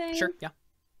something? Sure, yeah.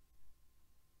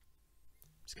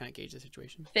 Just kind of gauge the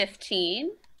situation.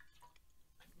 15.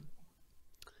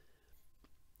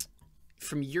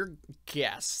 From your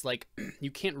guess, like, you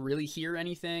can't really hear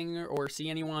anything or see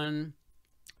anyone.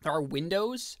 There are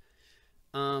windows.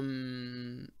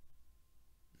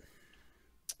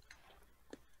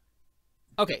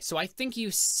 Okay, so I think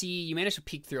you managed to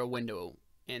peek through a window,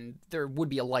 and there would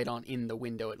be a light on in the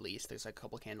window at least. There's like a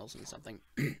couple candles and something.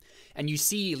 And you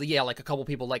see, yeah, like a couple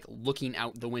people like looking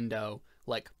out the window,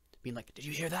 like being like, "Did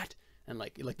you hear that?" And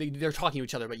like they're talking to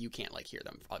each other, but you can't like hear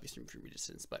them, obviously from your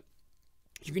distance. But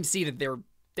you can see that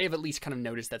they've at least kind of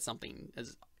noticed that something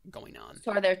is going on.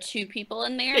 So are there 2 people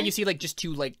in there? Yeah, you see like just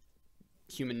 2 like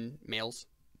human males,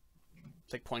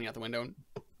 like pointing out the window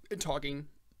and talking,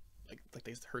 like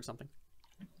they heard something.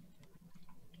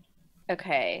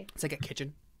 Okay. It's like a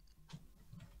kitchen.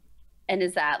 And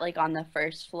is that like on the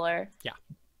first floor? Yeah.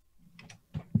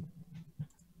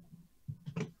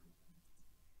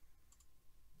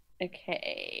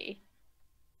 Okay.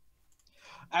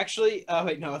 Actually,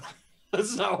 wait, no.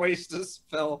 Let's not waste a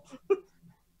spell.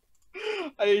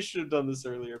 I should have done this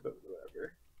earlier, but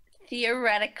whatever.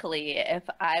 Theoretically, if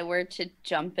I were to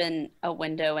jump in a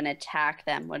window and attack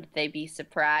them, would they be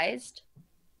surprised?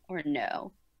 Or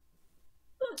no?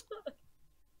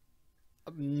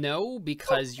 No,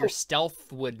 because your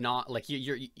stealth would not like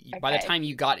by the Okay. time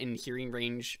you got in hearing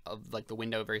range of like the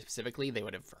window very specifically, they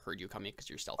would have heard you coming because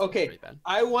your stealth Okay. was pretty bad.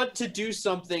 I want to do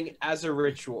something as a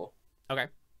ritual. Okay.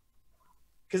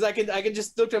 Because I can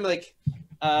just look at them like,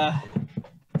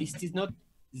 this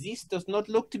does not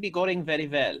look to be going very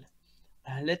well.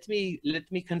 Let me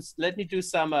do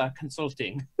some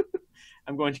consulting.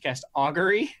 I'm going to cast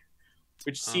augury,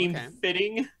 which seemed Okay.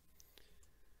 fitting.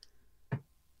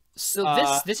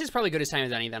 So this is probably good as time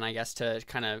as any then, I guess, to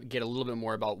kind of get a little bit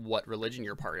more about what religion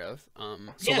you're part of. So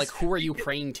Yes. like who are you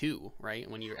praying to, right?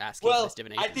 When you're asking for Well, this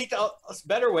divination. I think a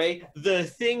better way. The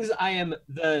things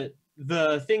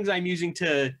I'm using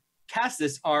to cast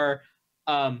this are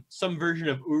some version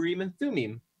of Urim and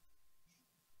Thummim.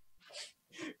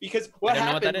 Because what I don't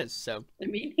know what happened? that is, so I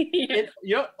mean,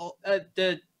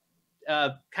 The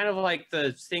kind of like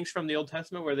the things from the Old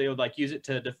Testament where they would like use it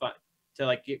to define to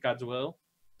like get God's will.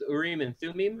 The Urim and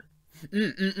Thummim.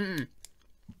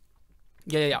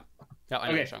 Yeah, I know what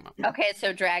Okay. you're talking about. okay,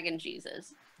 so Dragon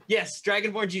Jesus. Yes,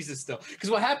 Dragonborn Jesus still. Because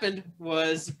what happened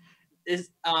was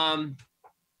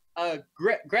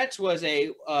Gretz was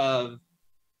a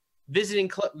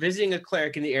visiting a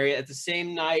cleric in the area at the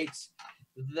same night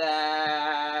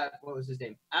that what was his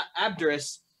name?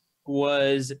 Abderus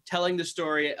was telling the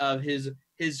story of his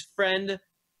friend.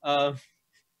 I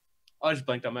just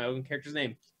blanked on my own character's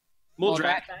name.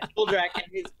 Muldrak,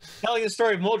 and telling the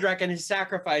story of Muldrak and his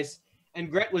sacrifice.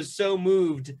 And Gret was so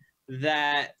moved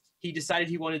that he decided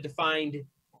he wanted to find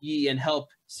Yi and help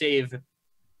save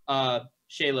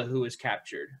Shayla, who was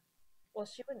captured. Well,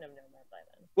 she wouldn't have known that by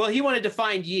then. Well, he wanted to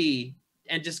find Yi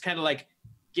and just kind of like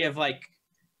give like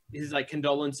his like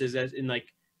condolences as in like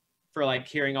for like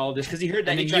hearing all of this because he heard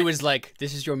that And then he you was like,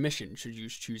 "This is your mission. Should you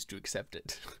choose to accept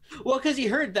it?" well because he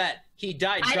heard that he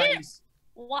died trying.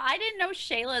 Well, I didn't know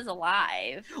Shayla's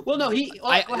alive. Well, no,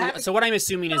 So what I'm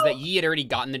assuming is that Yi had already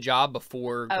gotten the job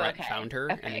before Gret okay. found her,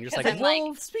 Okay, and you're just 'cause like, I'm "Well,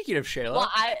 like- speaking of Shayla."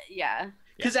 Well, yeah.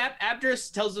 because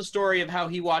Abderus tells the story of how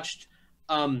he watched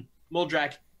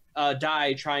Muldrak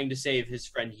die trying to save his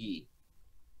friend Yi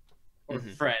or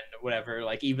friend or whatever.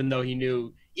 Like even though he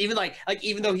knew, even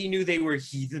though he knew they were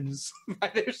heathens by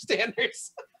their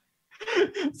standards,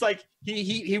 it's like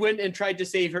he went and tried to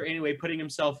save her anyway, putting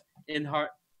himself in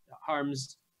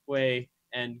harm's way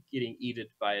and getting eaten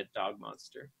by a dog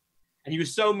monster. And he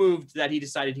was so moved that he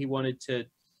decided he wanted to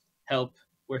help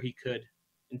where he could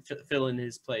and fill in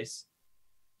his place.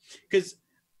 Because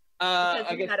Because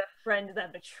I he guess had a friend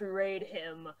that betrayed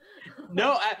him.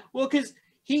 no, well, because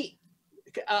he.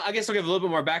 I guess I'll give a little bit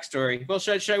more backstory. Well,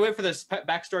 should I wait for this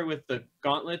backstory with the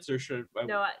gauntlets, or should I?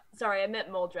 No, sorry, I meant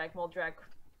Muldrak. Muldrak.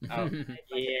 Oh,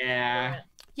 yeah.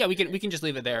 Yeah, we can just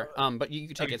leave it there. But you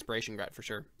can take Okay. inspiration, Gret, for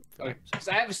sure. Okay.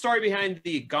 So I have a story behind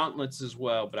the gauntlets as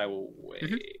well, but I will wait.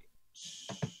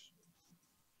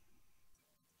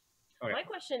 Okay. My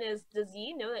question is, does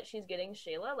Yi know that she's getting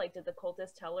Shayla? Like, did the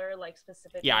cultist tell her, like,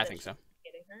 specifically? Yeah, I that think so.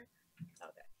 she's getting her?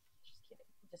 Okay. Just kidding.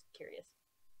 Just curious.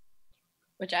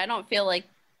 Which I don't feel like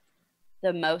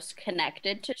the most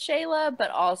connected to Shayla, but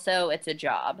also it's a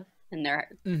job. and they're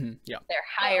Yeah. they're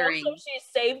hiring. Also, she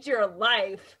saved your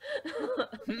life.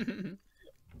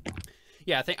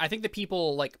 Yeah, I think the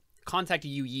people like contacted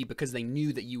you, Yi, because they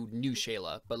knew that you knew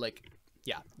Shayla, but like,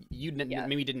 yeah, you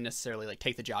maybe didn't necessarily like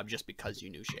take the job just because you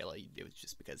knew Shayla. It was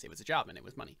just because it was a job and it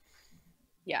was money.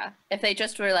 Yeah, if they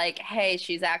just were like, "Hey,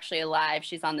 she's actually alive.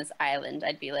 She's on this island,"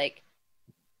 I'd be like,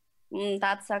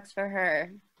 "That sucks for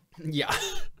her." Yeah.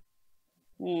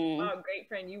 Oh, great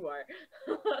friend you are.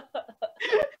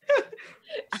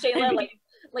 Shayla,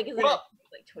 like is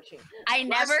like twitching. I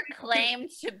never claimed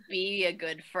to be a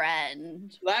good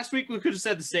friend. Last week we could have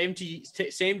said the same to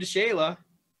Shayla.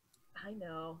 I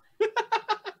know.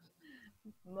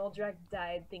 Muldrak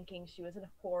died thinking she was a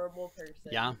horrible person.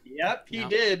 Yeah. Yep, he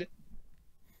did.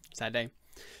 Sad day.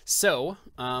 So,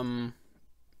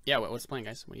 yeah, what's the plan,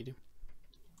 guys? What do you do?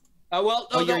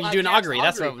 You're doing augury.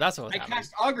 That's what was happening. I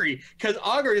cast augury because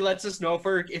augury lets us know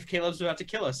if Caleb's about to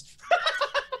kill us.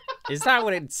 Is that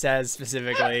what it says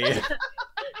specifically? Read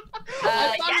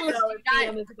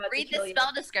the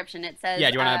spell description. It says.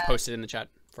 Yeah, do you want to post it in the chat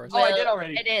for us? I did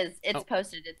already. It is. It's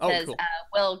posted. It says,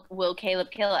 cool. Will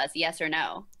Caleb kill us? Yes or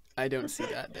no? I don't see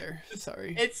that there.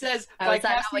 Sorry. It says,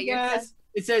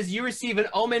 it says you receive an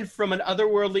omen from an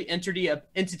otherworldly entity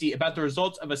about the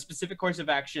results of a specific course of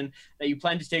action that you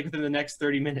plan to take within the next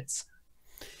 30 minutes.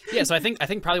 Yeah, so I think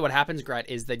probably what happens, Gret,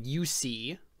 is that you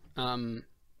see, and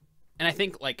I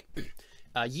think like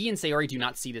Yi and Sayori do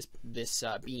not see this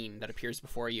being that appears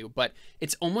before you, but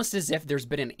it's almost as if there's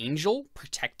been an angel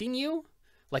protecting you,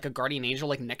 like a guardian angel,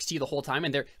 like next to you the whole time,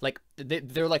 and they're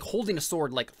like holding a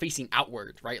sword, like facing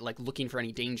outward, right, like looking for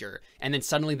any danger, and then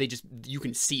suddenly you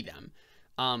can see them.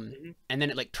 And then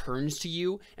it like turns to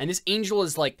you, and this angel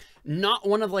is like not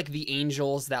one of like the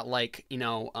angels that like, you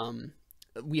know,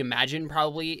 we imagine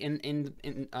probably in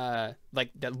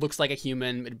like that looks like a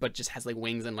human but just has like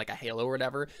wings and like a halo or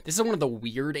whatever. This is one of the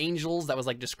weird angels that was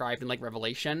like described in like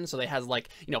Revelation. So they has like,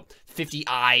 you know, 50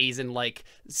 eyes and like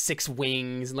 6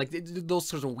 wings and like those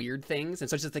sorts of weird things. And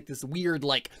so it's just like this weird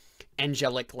like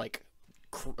angelic like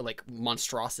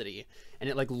monstrosity, and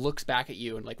it like looks back at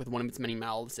you, and like with one of its many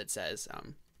mouths it says,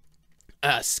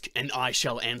 ask and I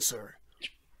shall answer.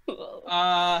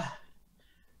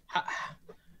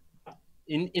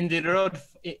 In the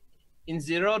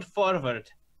road forward,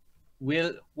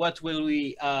 will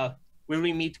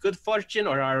we meet good fortune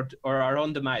or our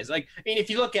own demise? Like, I mean, if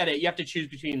you look at it, you have to choose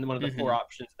between one of the 4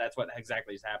 options. That's what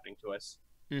exactly is happening to us.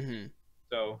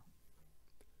 So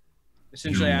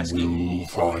essentially asking, will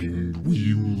find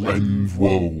we'll end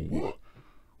woe.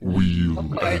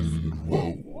 We'll end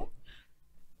woe.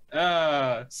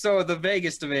 So the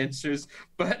vaguest of answers,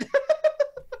 but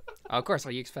Of course,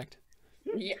 what do you expect?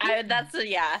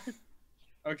 Yeah,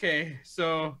 okay,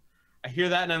 so I hear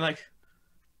that and I'm like,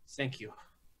 thank you.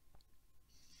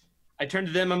 I turn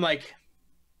to them, I'm like,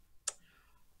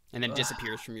 and then it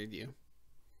disappears from your view.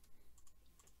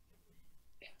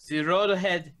 The road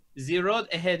ahead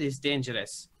is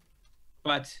dangerous,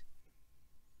 but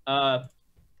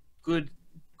good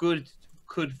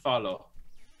could follow.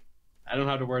 I don't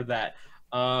know how to word that.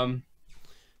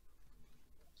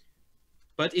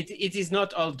 But it is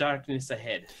not all darkness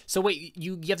ahead. So wait,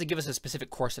 you have to give us a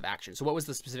specific course of action. So what was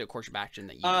the specific course of action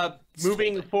that you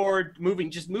moving forward,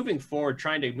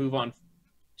 trying to move on,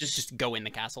 just go in the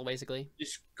castle basically?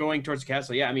 Just going towards the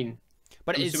castle. Yeah, I mean,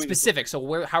 but it's specific.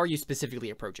 So how are you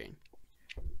specifically approaching?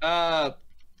 I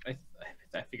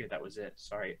figured that was it.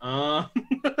 Sorry. I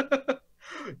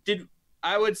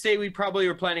would say we probably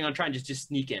were planning on trying to just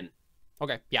sneak in.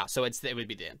 Okay. Yeah. So it would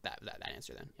be that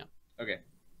answer then. Yeah. Okay.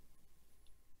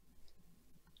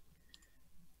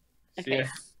 Okay. Yeah.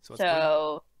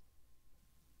 So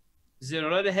the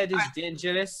road ahead is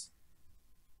dangerous.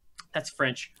 That's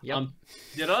French. Yep.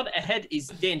 The road ahead is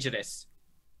dangerous,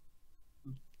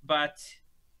 but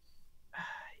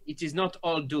it is not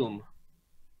all doom.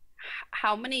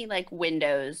 how many like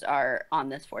windows are on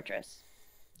this fortress?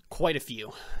 Quite a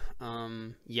few.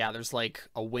 Yeah, there's like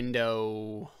a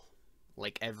window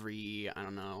like every, I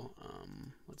don't know,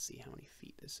 let's see how many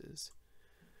feet this is.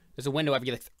 There's a window every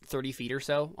like 30 feet or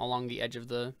so along the edge of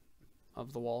the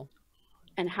wall.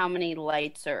 And how many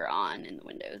lights are on in the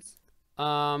windows?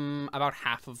 About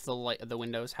half of the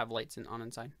windows have lights on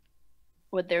inside.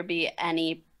 Would there be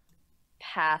any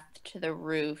path to the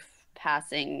roof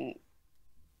passing?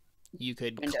 You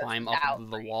could windows climb up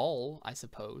the wall, I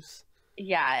suppose.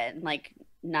 Yeah, and like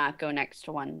not go next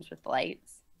to ones with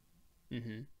lights.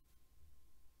 Mm-hmm.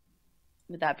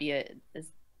 Would that be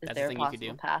is there a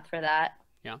possible path for that?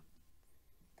 Yeah.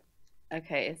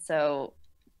 Okay, so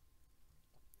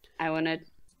I want to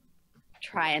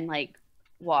try and like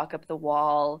walk up the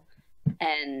wall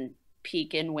and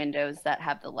peek in windows that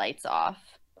have the lights off.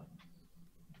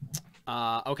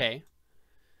 Okay.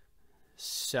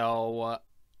 So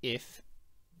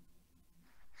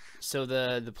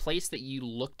the place that you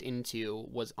looked into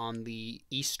was on the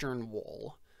eastern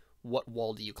wall. What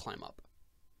wall do you climb up?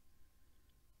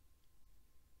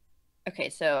 Okay,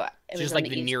 so it was Just on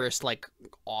like the nearest like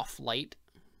off light.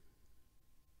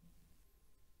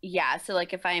 Yeah, so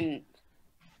like if I'm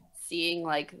seeing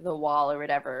like the wall or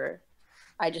whatever,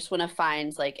 I just want to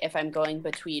find like if I'm going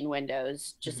between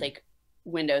windows, just like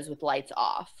windows with lights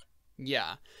off.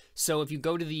 Yeah. So if you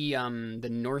go to the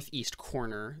northeast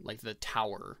corner, like the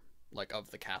tower, like of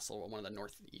the castle, one of the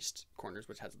northeast corners,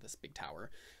 which has this big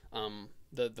tower,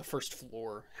 the first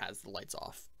floor has the lights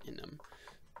off in them,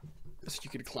 so you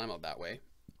could climb up that way.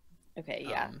 Okay.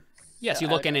 Yeah. Yeah, so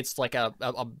you look and it's like a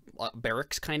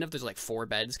barracks kind of. There's like 4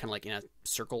 beds, kind of like in a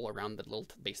circle around the little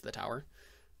base of the tower.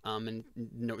 And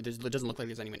no, it doesn't look like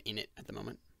there's anyone in it at the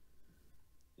moment.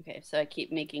 Okay, so I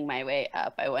keep making my way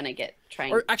up. I want to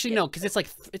trying. Or actually, no, because it's like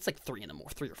 3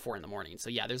 or 4 in the morning.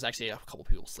 So yeah, there's actually a couple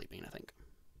people sleeping, I think.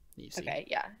 You see. Okay,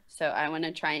 yeah. So I want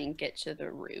to try and get to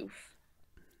the roof.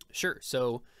 Sure.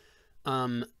 So,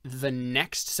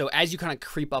 so as you kind of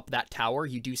creep up that tower,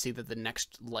 you do see that the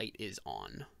next light is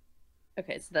on.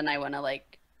 Okay, so then I want to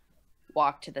like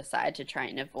walk to the side to try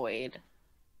and avoid.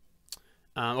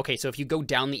 Okay, so if you go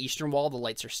down the eastern wall, the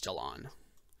lights are still on. Do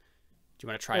you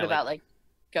want to try? What about like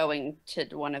going to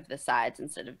one of the sides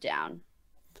instead of down?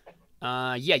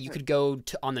 Yeah, you could go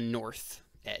to on the north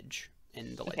edge,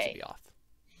 and the lights would be off.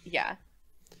 Yeah.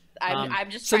 I'm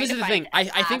just so trying this to is the thing.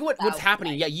 I think what's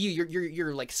happening. Light. Yeah,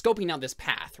 you're like scoping out this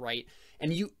path, right?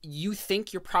 And you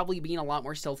think you're probably being a lot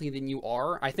more stealthy than you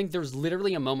are. I think there's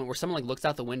literally a moment where someone like looks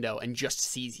out the window and just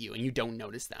sees you, and you don't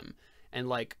notice them, and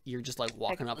like you're just like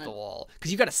walking up the wall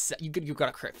because you got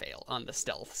a crit fail on the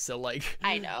stealth. So like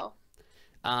I know.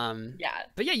 Yeah.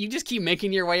 But yeah, you just keep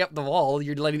making your way up the wall.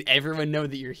 You're letting everyone know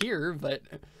that you're here, but.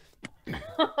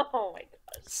 Oh my god.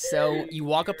 So you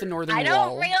walk up the northern wall. I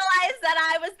don't realize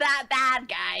that I was that bad,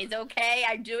 guys, okay?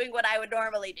 I'm doing what I would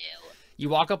normally do. You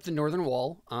walk up the northern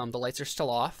wall. The lights are still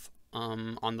off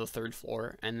on the 3rd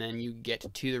floor, and then you get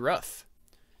to the roof.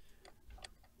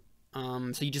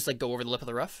 So you just like go over the lip of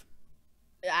the roof?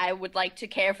 I would like to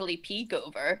carefully peek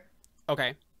over.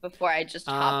 Okay. Before I just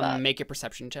hop up. Make a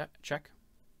perception check.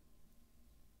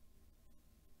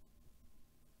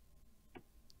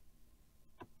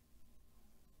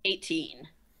 $18.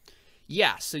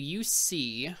 Yeah, so you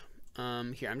see, here,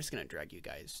 I'm just going to drag you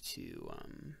guys to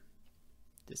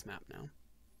this map now.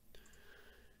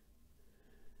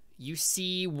 You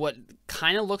see what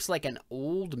kind of looks like an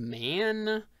old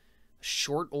man,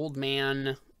 short old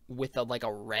man with a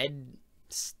red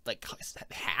like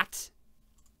hat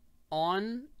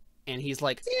on, and he's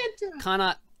like kind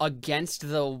of against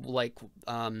the like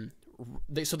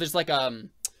so there's like a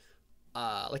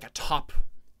top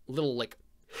little like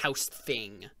house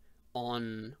thing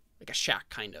on like a shack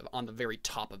kind of on the very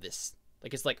top of this,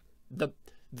 like it's like the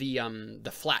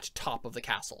flat top of the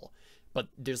castle, but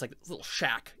there's like this little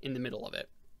shack in the middle of it.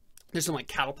 There's some like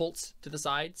catapults to the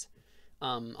sides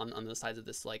on the sides of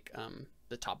this like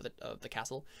the top of the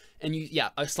castle, and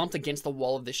slumped against the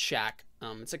wall of this shack.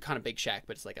 It's a kind of big shack,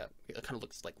 but it's like it kind of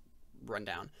looks like run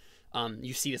down.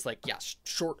 You see this like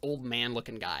short old man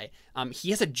looking guy. He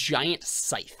has a giant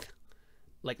scythe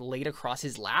like laid across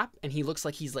his lap, and he looks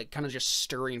like he's like kind of just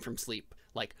stirring from sleep.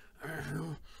 Like,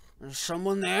 there's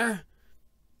someone there.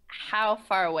 How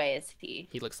far away is he?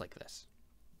 He looks like this.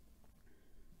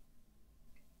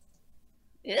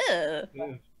 Ew.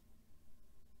 Mm.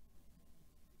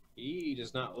 He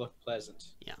does not look pleasant.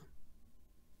 Yeah.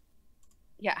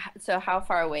 Yeah. So how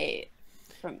far away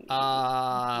from me?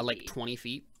 Like 20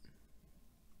 feet.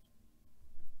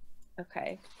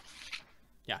 Okay.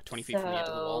 Yeah, 20 feet from the edge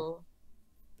of the wall.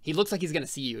 He looks like he's gonna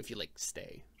see you if you like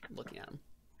stay looking at him.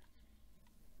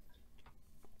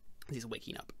 He's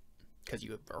waking up because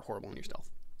you are horrible in your stealth.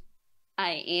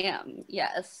 I am.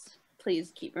 Yes.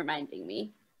 Please keep reminding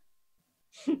me.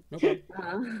 No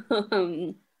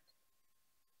problem.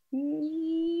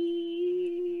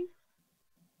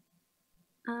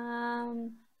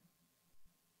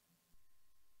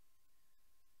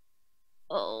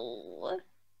 Oh,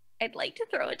 I'd like to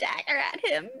throw a dagger at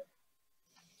him.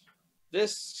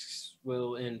 This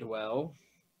will end well.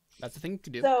 That's the thing to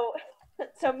do.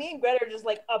 So me and Greta are just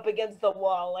like up against the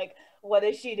wall. Like, what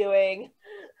is she doing?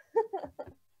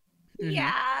 Mm-hmm.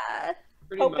 Yeah.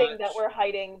 Pretty Hoping much. that we're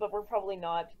hiding, but we're probably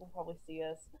not. People probably see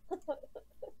us.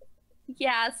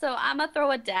 Yeah, so I'm gonna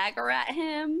throw a dagger at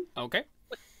him. Okay.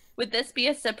 Would this be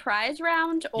a surprise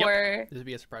round or? This would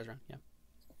be a surprise round. Yeah.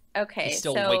 Okay, He's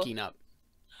still so waking up.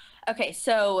 okay,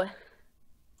 so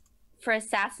for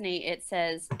assassinate, it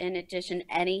says, in addition,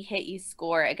 any hit you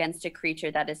score against a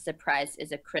creature that is surprised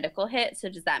is a critical hit. So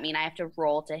does that mean I have to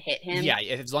roll to hit him? Yeah,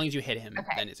 as long as you hit him,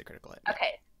 Okay. then it's a critical hit.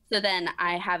 Okay, so then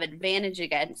I have advantage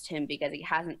against him because he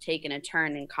hasn't taken a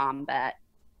turn in combat.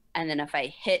 And then if I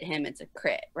hit him, it's a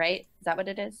crit, right? Is that what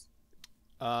it is?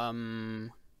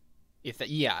 If that,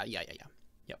 yeah.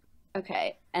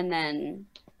 Okay, and then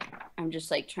I'm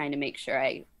just like trying to make sure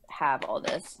I have all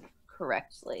this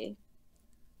correctly.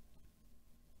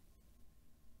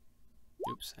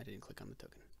 Oops, I didn't click on the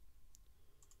token.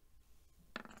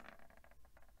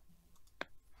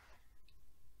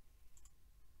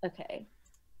 Okay.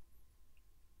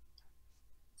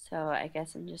 So I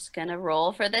guess I'm just gonna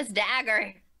roll for this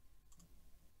dagger.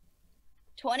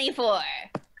 24.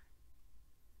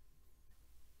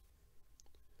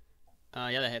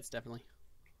 Yeah, that hits definitely.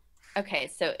 Okay,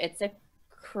 so it's a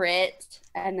crit,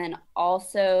 and then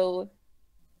also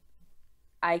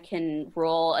I can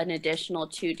roll an additional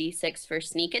 2d6 for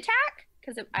sneak attack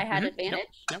because I had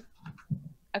advantage. Yep.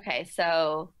 Okay,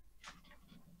 so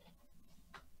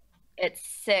it's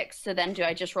 6. So then do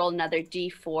I just roll another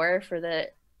d4 for the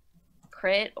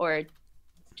crit, or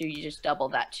do you just double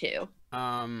that too?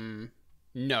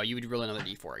 No, you would roll another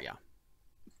d4, yeah.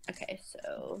 Okay,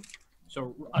 so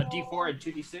a d4 and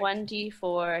 2d6?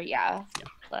 1d4, yeah,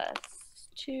 plus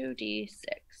 2d6.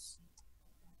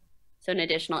 So an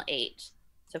additional 8.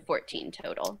 So 14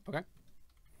 total. Okay.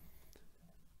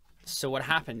 So what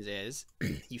happens is,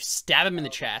 you stab him in the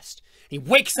chest, he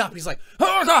wakes up, he's like,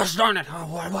 oh gosh darn it,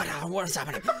 what is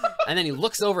happening? And then he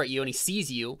looks over at you and he sees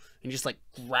you, and he just like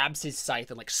grabs his scythe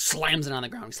and like slams it on the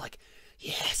ground. He's like,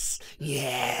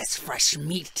 yes, fresh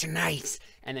meat tonight.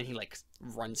 And then he like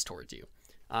runs towards you.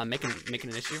 Make an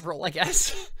initiative roll, I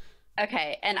guess.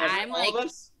 Okay, and I'm all like, of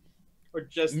us? Or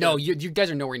just no, you guys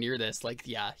are nowhere near this. Like,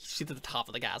 yeah, she's at the top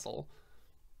of the castle.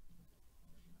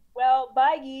 Well,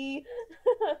 bye.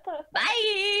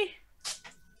 bye.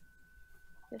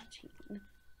 15.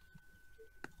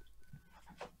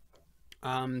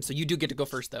 So you do get to go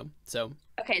first though. So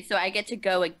Okay, so I get to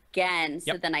go again,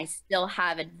 so Yep. then I still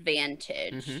have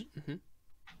advantage.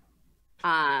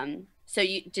 mhm. So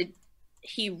did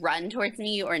he run towards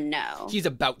me or no? He's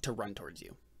about to run towards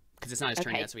you because it's not his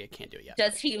turn Okay. yet, so he can't do it yet.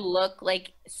 Does he look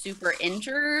like super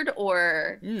injured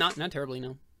or Not terribly,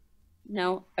 no.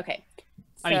 no? Okay.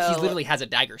 I mean, he So- literally has a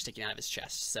dagger sticking out of his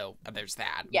chest, so there's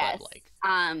that. Yes. But like,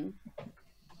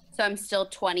 So I'm still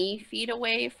 20 feet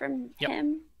away from Yep.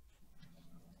 him.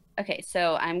 Okay,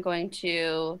 so I'm going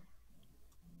to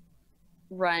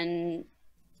run.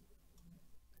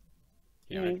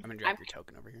 you know, I'm gonna drop your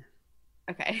token over here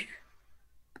Okay.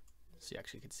 so you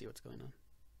actually can see what's going on.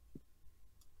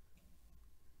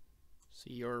 So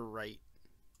you're right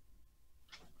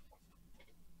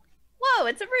Whoa,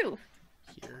 it's a roof.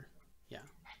 here. Yeah.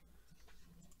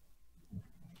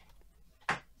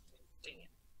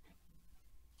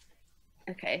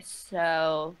 Okay,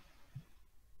 so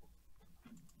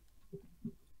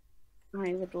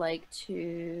I would like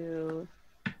to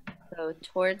go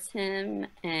towards him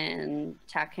and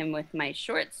attack him with my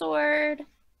short sword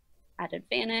at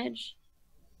advantage.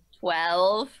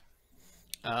 12.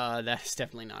 That's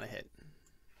definitely not a hit.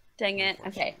 Dang it.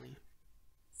 Okay. Unfortunately.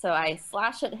 So I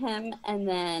slash at him and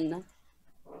then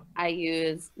I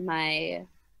use my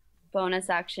bonus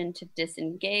action to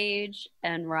disengage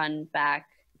and run back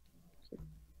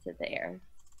to there.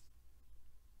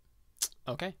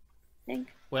 Okay. I think.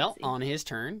 Well, see. on his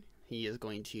turn, he is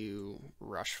going to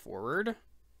rush forward.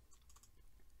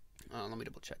 Let me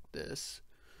double check this.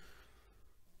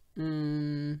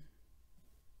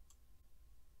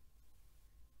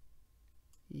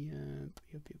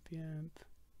 Yep.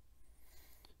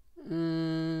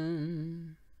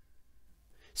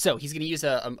 So he's going to use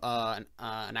an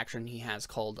action he has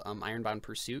called Ironbound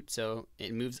Pursuit. So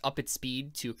it moves up its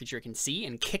speed to a creature it can see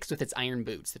and kicks with its iron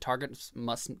boots. The target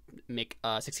must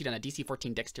succeed on a DC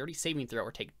 14 Dexterity saving throw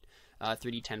or take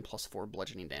 3d10 plus 4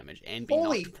 bludgeoning damage and be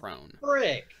Holy knocked prone.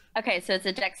 frick. Okay, so it's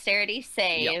a dexterity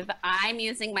save. Yep. I'm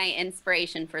using my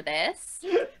inspiration for this.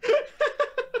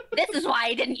 This is why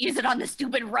I didn't use it on the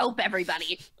stupid rope,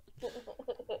 everybody.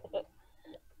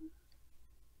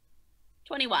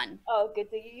 21. Oh, good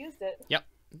thing you used it. Yep.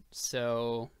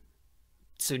 So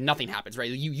nothing happens, right?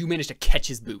 You manage to catch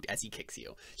his boot as he kicks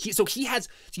you. So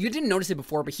you didn't notice it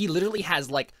before, but he literally has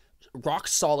like rock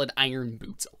solid iron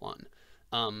boots on.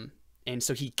 And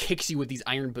so he kicks you with these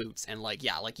iron boots, and like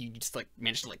you just like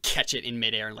manage to like catch it in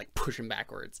midair and like push him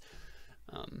backwards.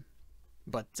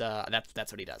 But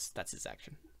that's what he does. That's his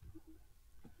action.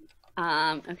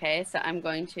 Okay, so I'm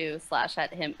going to slash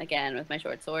at him again with my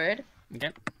short sword.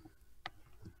 Okay.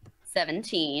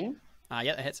 17.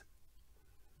 Yeah, that hits.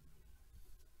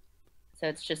 So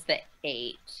it's just the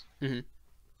 8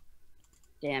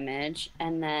 damage.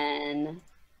 And then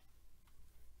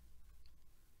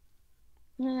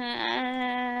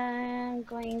I'm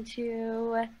going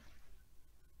to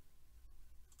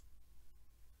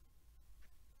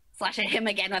slash at him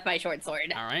again with my short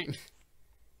sword. All right.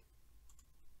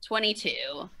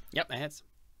 22. Yep, that hits.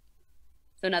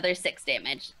 So another 6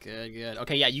 damage. Good, good.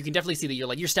 Okay, yeah, you can definitely see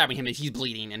that you're stabbing him and he's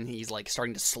bleeding and he's like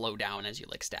starting to slow down as you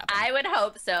like stab him. I would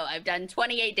hope so. I've done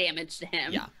 28 damage to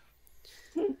him. Yeah.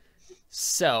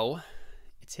 So,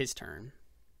 it's his turn.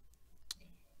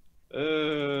 Bye.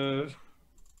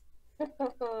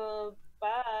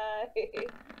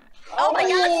 Oh my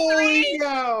god, 3!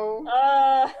 No.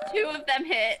 2 of them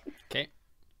hit. Okay.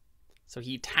 So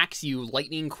he attacks you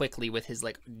lightning quickly with his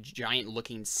like giant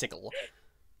looking sickle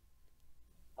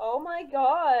Oh my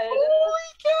god.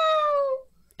 Holy cow!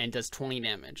 and does 20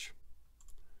 damage.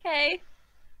 Okay.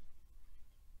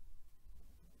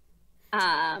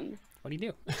 What do you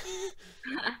do?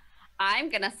 I'm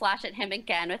gonna slash at him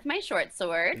again with my short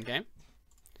sword. Okay.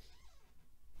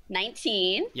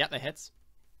 19. Yeah, that hits.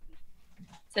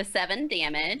 So 7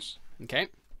 damage. Okay.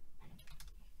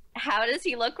 How does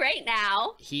he look right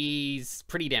now? He's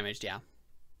pretty damaged, yeah.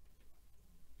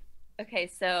 Okay,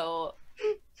 so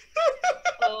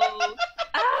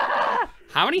ah!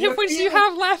 How many hit points do you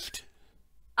have left?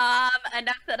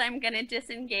 Enough that I'm gonna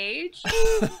disengage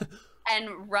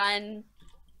and run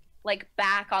like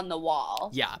back on the wall.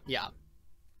 Yeah, yeah.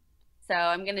 So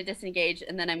I'm gonna disengage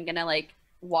and then I'm gonna like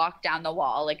walk down the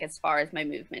wall like as far as my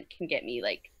movement can get me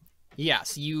like. Yeah,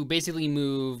 so you basically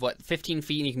move, what, 15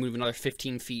 feet, and you can move another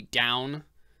 15 feet down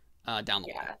the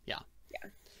wall. Yeah.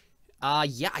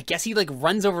 Yeah, I guess he, like,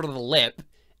 runs over to the lip,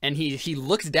 and he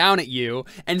looks down at you,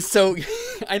 and so,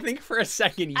 I think for a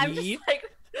second, I'm just,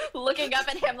 like, looking up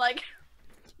at him, like...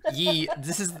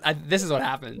 this is what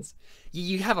happens.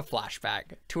 You have a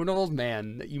flashback to an old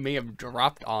man that you may have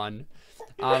dropped on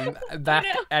back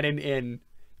at an inn,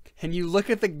 and you look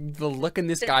at the look in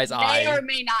this guy's eye. May or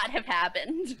may not have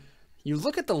happened. You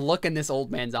look at the look in this old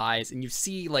man's eyes, and you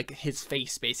see, like, his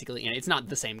face, basically, and it's not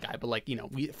the same guy, but, like, you know,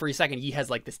 for a second, he has,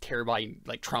 like, this terrible,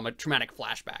 like, traumatic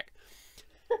flashback.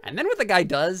 And then what the guy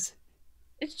does...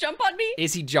 Is jump on me?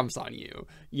 Is he jumps on you.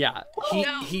 Yeah.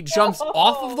 He jumps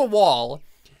off of the wall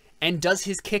and does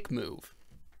his kick move.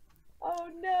 Oh,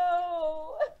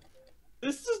 no.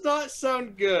 This does not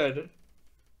sound good.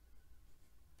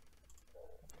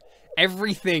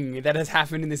 Everything that has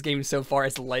happened in this game so far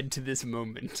has led to this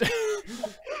moment.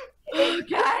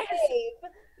 Guys,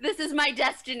 this is my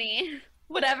destiny.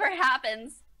 Whatever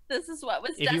happens, this is what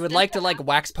was. If you would like to like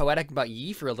wax poetic about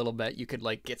Yi for a little bit, you could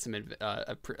like get some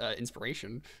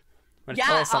inspiration. Yeah,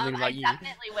 tell us something about I Yi.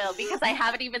 definitely will because I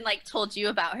haven't even like told you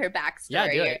about her backstory.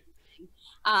 Yeah, do it.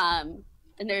 And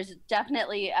there's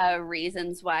definitely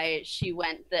reasons why she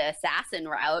went the assassin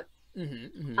route.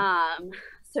 Mm-hmm, mm-hmm.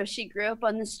 So she grew up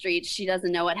on the streets. She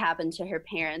doesn't know what happened to her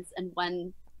parents. And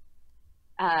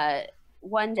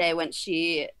one day when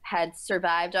she had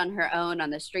survived on her own on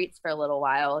the streets for a little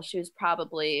while, she was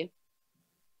probably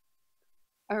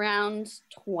around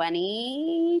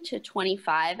 20 to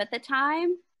 25 at the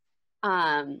time.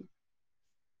 A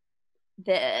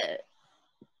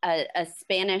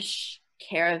Spanish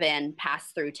caravan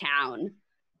passed through town.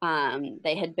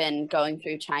 They had been going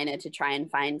through China to try and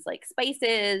find like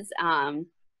spices,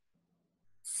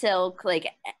 silk, like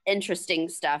interesting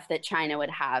stuff that China would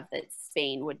have that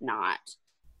Spain would not.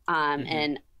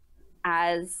 And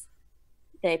as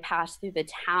they passed through the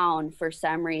town, for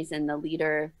some reason, the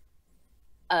leader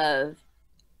of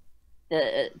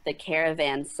the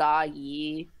caravan saw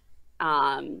Yi,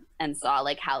 and saw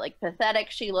like how like pathetic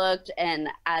she looked. And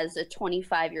as a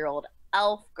 25-year-old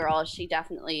elf girl, she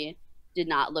definitely did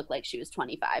not look like she was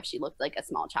 25. She looked like a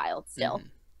small child still.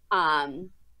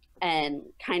 And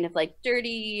kind of like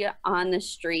dirty on the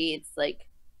streets, like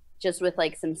just with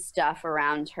like some stuff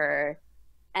around her.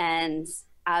 And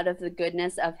out of the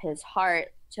goodness of his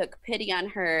heart, took pity on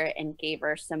her and gave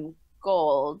her some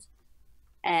gold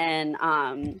and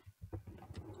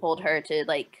told her to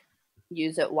like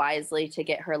use it wisely to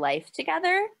get her life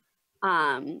together,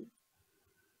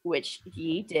 which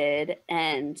he did.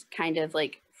 And kind of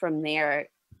like from there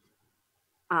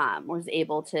was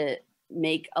able to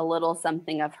make a little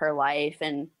something of her life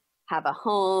and have a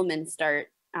home and start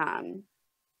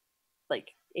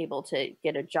like able to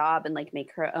get a job and like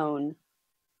make her own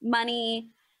money.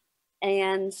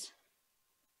 And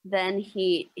then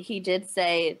he did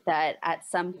say that at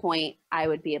some point I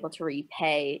would be able to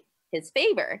repay his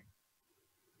favor.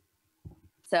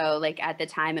 So like at the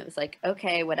time it was like,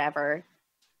 okay, whatever.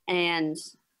 And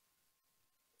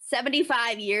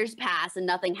 75 years pass and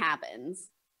nothing happens.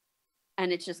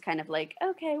 And it's just kind of like,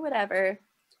 okay, whatever.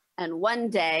 And one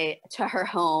day to her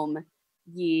home,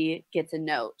 Yi gets a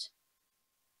note.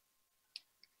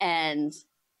 And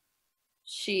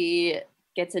she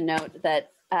gets a note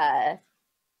that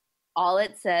all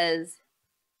it says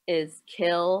is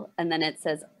kill, and then it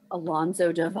says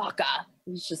Alonso de Vaca.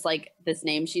 It's just like this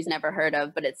name she's never heard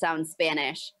of, but it sounds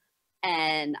Spanish.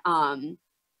 And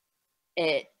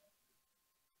it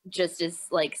just is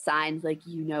like signs like,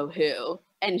 you know who.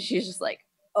 And she's just like,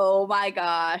 oh my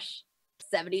gosh,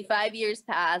 75 years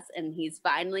pass and he's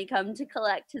finally come to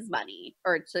collect his money,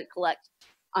 or to collect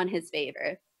on his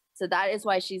favor. So that is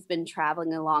why she's been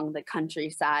traveling along the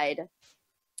countryside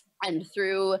and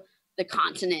through the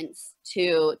continents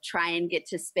to try and get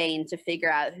to Spain to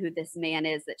figure out who this man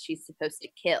is that she's supposed to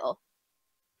kill,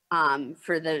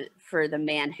 for the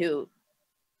man who,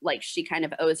 like, she kind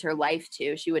of owes her life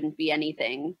to. She wouldn't be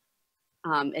anything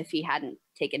if he hadn't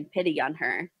taken pity on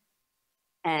her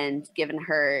and given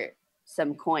her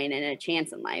some coin and a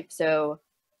chance in life. So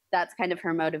that's kind of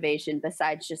her motivation,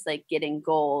 besides just like getting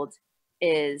gold,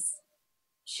 is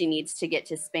she needs to get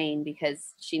to Spain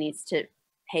because she needs to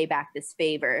pay back this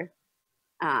favor,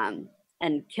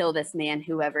 and kill this man,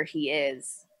 whoever he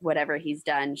is, whatever he's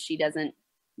done. She doesn't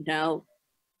know,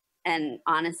 and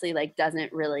honestly, like,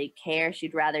 doesn't really care.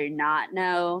 She'd rather not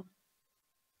know,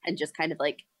 and just kind of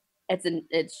like,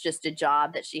 it's just a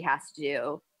job that she has to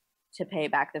do to pay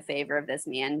back the favor of this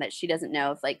man that she doesn't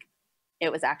know if like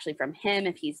it was actually from him,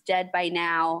 if he's dead by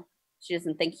now. She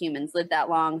doesn't think humans live that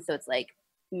long, so it's like,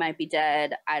 he might be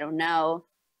dead, I don't know.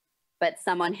 But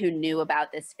someone who knew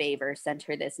about this favor sent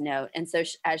her this note. And so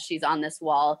as she's on this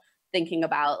wall thinking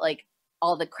about like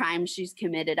all the crimes she's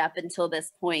committed up until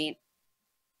this point,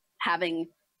 having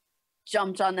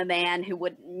jumped on the man who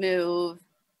wouldn't move,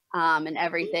 and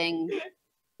everything,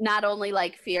 not only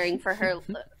like fearing for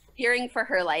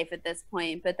her life at this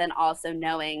point, but then also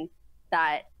knowing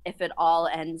that if it all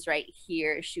ends right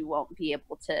here, she won't be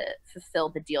able to fulfill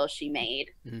the deal she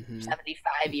made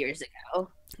 75 years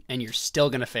ago. And you're still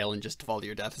going to fail and just fall to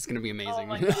your death. It's going to be amazing. Oh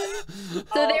my God. So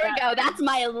there we go. That's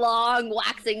my long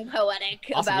waxing poetic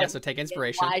Awesome. about Yeah, so take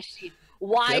inspiration.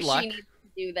 why Good luck. she needs to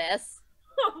do this.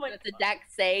 Oh my It's a deck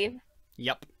save.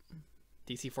 Yep.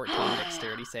 DC 14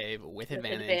 dexterity save with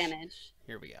advantage.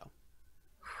 Here we go.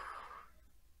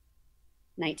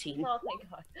 19. Oh my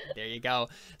God. There you go.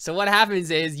 So what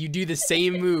happens is you do the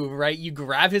same move, right? You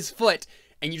grab his foot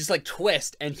and you just like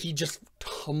twist and he just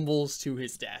tumbles to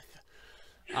his death.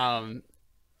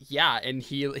 Yeah, and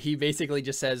he basically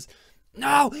just says,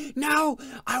 no,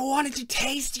 I wanted to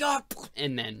taste your,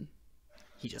 and then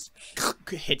he just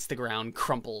hits the ground,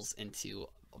 crumples into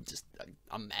just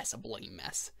a mess, a bloody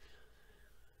mess.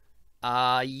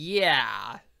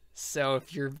 Yeah. So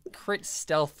if your crit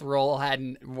stealth roll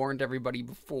hadn't warned everybody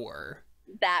before.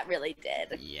 That really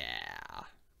did. Yeah.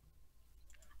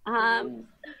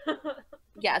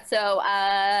 Yeah, so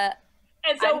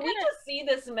And so we just see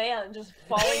this man just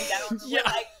falling down. Yeah.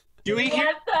 We're like, Do we hear?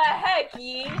 what the heck,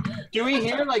 Yi? Do we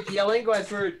hear like yelling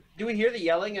as we're? Do we hear the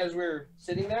yelling as we're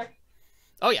sitting there?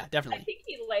 Oh yeah, I definitely. think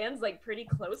he lands like pretty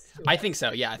close to I us. think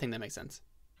so. Yeah, I think that makes sense.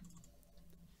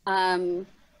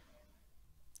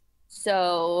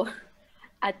 So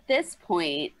at this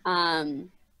point, I'm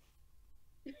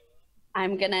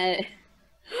gonna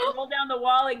roll down the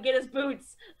wall and get his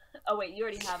boots. Oh wait, you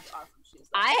already have awesome shoes.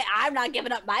 I'm not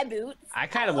giving up my boots. I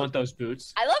kind of want those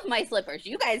boots. I love my slippers.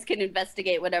 You guys can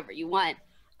investigate whatever you want.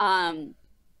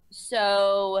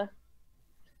 So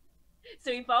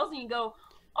So he falls and you go,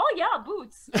 oh yeah,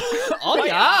 boots. Oh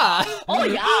yeah. oh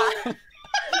yeah.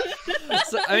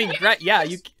 So, I mean, Gret, yeah,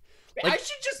 you. Like- I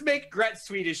should just make Gret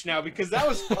Swedish now because that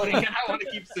was funny and I want to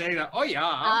keep saying that. Oh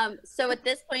yeah. So at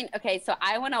this point, okay, so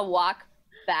I want to walk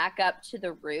back up to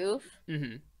the roof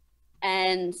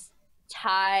and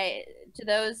tie to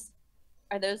those.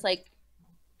 Are those like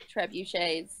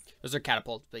trebuchets? Those are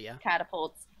catapults, but yeah.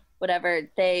 Catapults, whatever.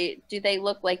 Do they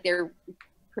look like they're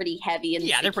pretty heavy and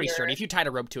Yeah, they're pretty secure? sturdy. If you tied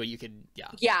a rope to it, you could, yeah.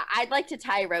 Yeah, I'd like to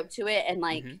tie a rope to it and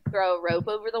like throw a rope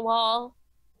over the wall.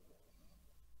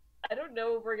 I don't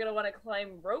know if we're gonna want to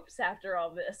climb ropes after all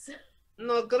this.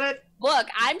 No, Gret. Look,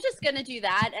 I'm just gonna do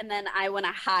that, and then I want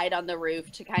to hide on the roof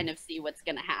to kind of see what's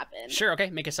gonna happen. Sure, okay,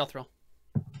 make a stealth roll.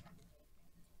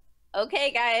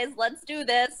 Okay, guys, let's do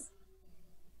this.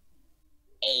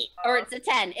 8, or it's a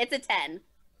 10. It's a 10,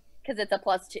 because it's a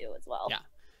 +2 as well. Yeah.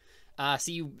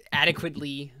 So you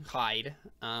adequately hide,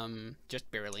 just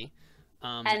barely.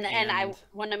 And I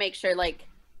want to make sure like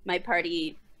my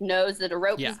party knows that a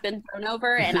rope has been thrown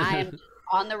over, and I am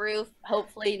on the roof,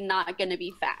 hopefully not going to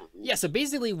be found. Yeah, so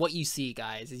basically what you see,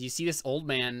 guys, is you see this old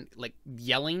man like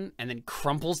yelling and then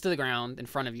crumples to the ground in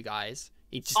front of you guys.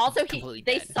 It's just also, completely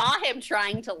they dead. saw him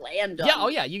trying to land on Yeah, oh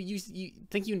yeah, you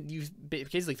think you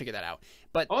basically figured that out.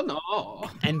 But oh no.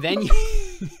 And then you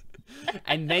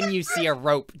and then you see a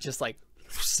rope just like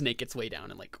snake its way down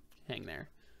and like hang there.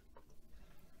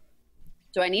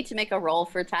 Do I need to make a roll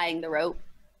for tying the rope?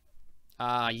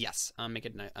 Yes. Make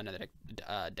it another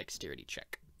dexterity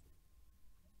check.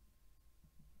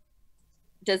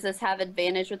 Does this have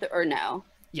advantage with it or no?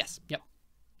 Yes. Yep.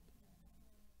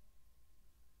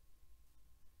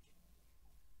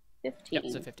 15. Yep,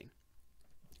 it's a 15.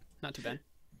 Not too bad.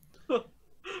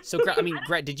 So, I mean,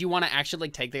 Gret, did you want to actually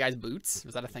like take the guy's boots?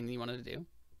 Was that a thing that you wanted to do?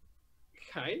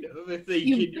 Kind of, if they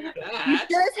can do You that.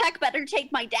 sure as heck better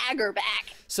take my dagger back.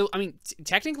 So, I mean,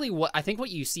 technically, what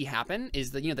you see happen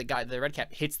is that the red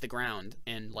cap hits the ground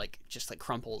and like just like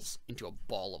crumples into a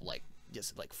ball of like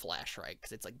just like flesh, right?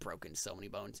 Because it's like broken so many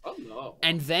bones. Oh no!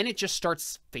 And then it just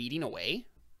starts fading away.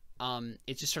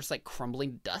 It just starts like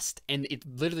crumbling dust, and it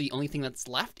literally the only thing that's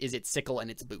left is its sickle and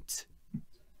its boots.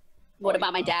 What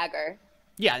about my dagger?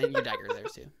 Yeah, and your dagger there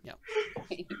too. Yeah.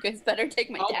 You guys better take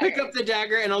my dagger. I'll pick up the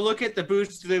dagger and I'll look at the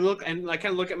boots. Do they look, and I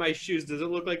kind of look at my shoes. Does it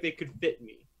look like they could fit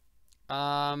me?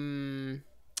 I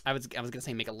was gonna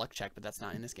say make a luck check, but that's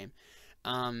not in this game.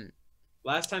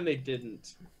 Last time they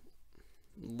didn't.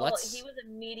 Well, he was a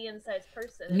medium-sized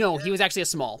person. No, he was actually a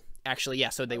small. Actually, yeah,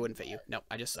 so they wouldn't fit you. No,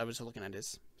 I was looking at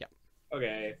his. Yeah.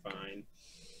 Okay, fine.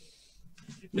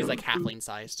 He's like halfling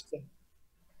sized.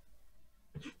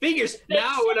 Figures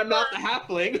now when I'm not the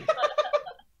halfling.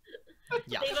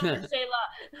 Yeah. Okay.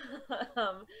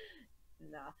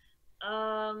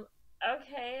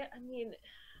 I mean.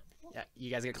 Yeah, you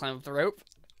guys gonna climb up the rope?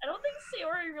 I don't think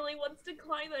Sayori really wants to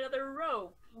climb another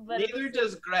rope. But Neither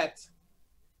does Gret.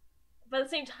 But at the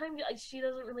same time, like, she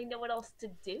doesn't really know what else to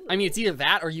do. I mean, it's either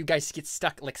that or you guys get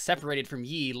stuck, like, separated from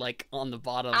Yi, like, on the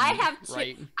bottom, I have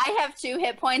right? I have 2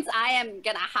 hit points. I am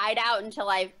gonna hide out until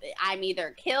I'm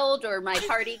either killed or my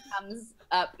party comes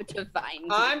up to find me.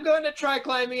 I'm going to try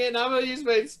climbing it, and I'm going to use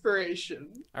my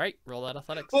inspiration. All right, roll that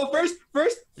athletics. Well, first,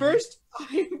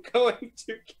 I'm going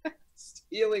to cast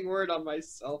Healing Word on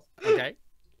myself. Okay.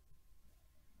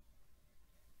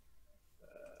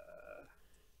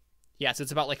 Yeah, so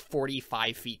it's about like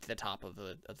 45 feet to the top of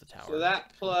the tower. So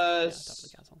that plus. Yeah, top of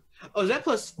the castle. Oh, is that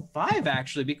plus 5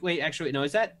 actually? Wait, actually, no.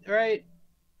 Is that right?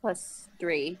 Plus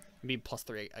 3. It'd be plus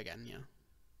 3 again, yeah.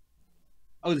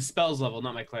 Oh, the spells level,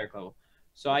 not my cleric level.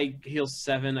 So I heal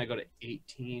 7. I go to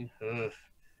 18. Ugh.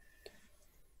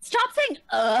 Stop saying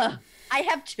I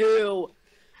have 2.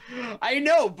 I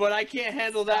know, but I can't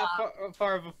handle that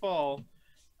far of a fall.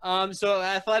 So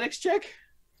athletics check.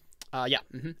 Yeah.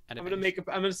 I'm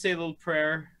gonna say a little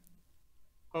prayer,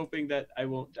 hoping that I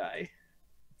won't die.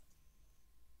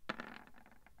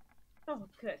 Oh,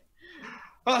 good.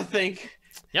 Oh, thank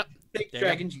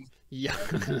Dragon Jesus. Yeah.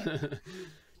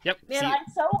 Yep. Man, See,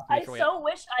 I so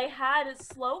wish I had a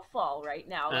slow fall right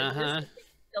now. Like, this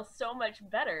feels so much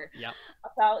better. Yep.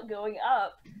 About going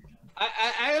up.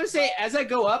 I gotta say, as I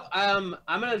go up, I'm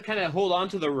gonna kind of hold on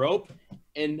to the rope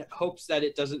in hopes that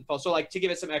it doesn't fall. So, like, to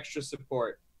give it some extra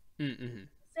support.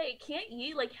 Say, can't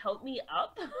you like help me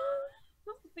up?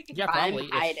 Yeah, probably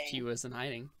if she was in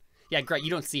hiding. Yeah, great. You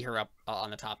don't see her up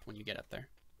on the top when you get up there.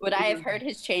 Would I have heard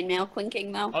his chainmail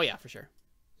clinking though? Oh yeah, for sure.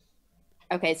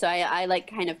 Okay, so I like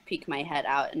kind of peek my head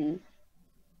out and.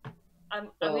 I'm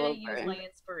gonna use my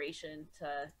inspiration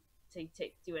to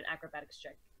do an acrobatics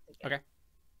check. Okay.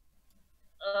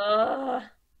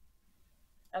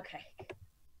 Okay.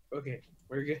 Okay,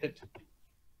 we're good.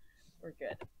 We're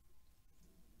good.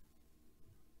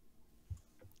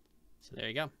 So there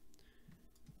you go.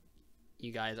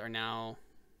 You guys are now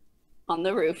on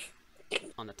the roof.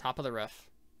 On the top of the roof.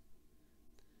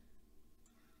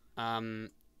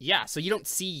 Yeah, so you don't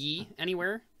see Yi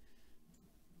anywhere.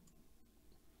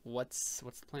 What's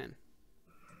the plan?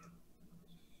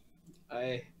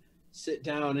 I sit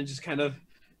down and just kind of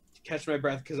catch my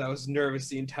breath because I was nervous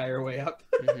the entire way up.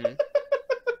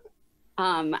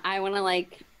 I want to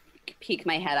like peek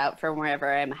my head out from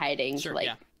wherever I'm hiding. Sure, like,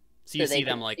 yeah. So you see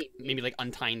them like maybe like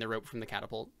untying the rope from the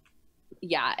catapult.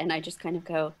 Yeah, and I just kind of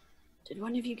go, "Did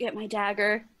one of you get my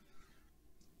dagger?"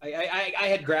 I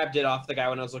had grabbed it off the guy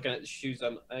when I was looking at the shoes.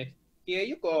 Here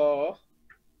you go.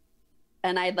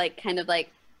 And I'd like kind of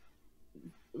like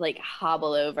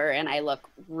hobble over, and I look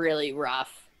really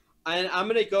rough. I'm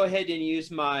gonna go ahead and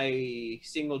use my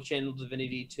single channel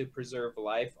divinity to preserve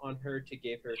life on her to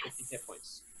give her 50 hit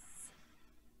points.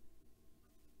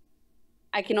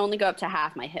 I can only go up to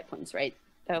half my hit points, right?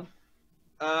 Though.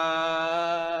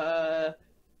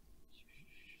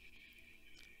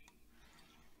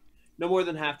 No more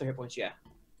than half the hit points. Yeah.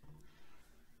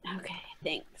 Okay,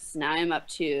 thanks. Now I'm up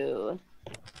to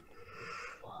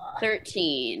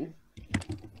 13.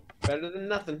 Better than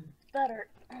nothing. Better.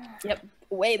 Yep,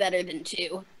 way better than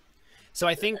 2. So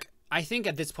I think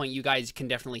at this point you guys can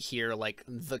definitely hear like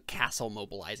the castle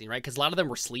mobilizing, right? Because a lot of them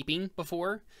were sleeping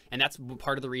before, and that's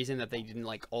part of the reason that they didn't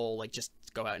like all like just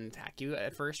go out and attack you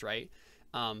at first, right?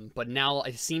 But now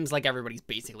it seems like everybody's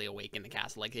basically awake in the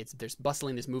castle. Like there's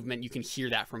bustling, this movement. You can hear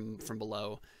that from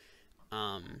below.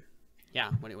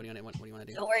 Yeah. What do you want to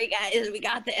do? Don't worry, guys. We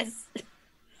got this.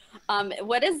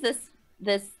 What is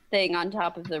this thing on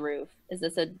top of the roof? Is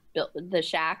this the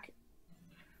shack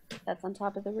that's on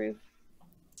top of the roof?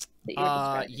 That you were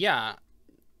describing? Yeah.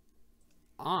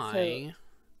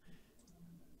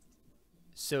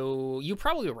 So you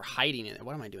probably were hiding in it.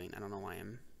 What am I doing? I don't know why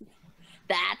I'm.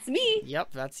 That's me.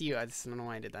 Yep, that's you. I just don't know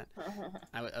why I did that.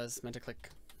 I was meant to click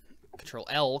Control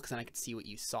L because then I could see what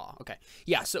you saw. Okay.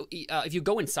 Yeah, so if you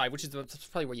go inside, which is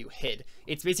probably where you hid,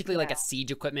 it's basically like a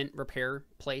siege equipment repair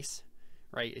place,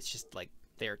 right? It's just like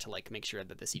there to like make sure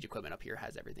that the siege equipment up here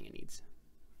has everything it needs.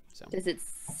 So does it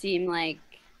seem like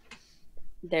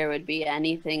there would be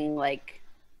anything like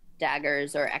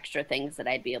daggers or extra things that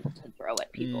I'd be able to throw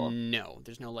at people? No,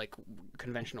 there's no like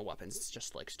conventional weapons. It's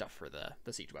just like stuff for the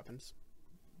siege weapons.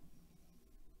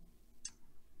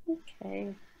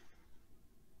 Okay.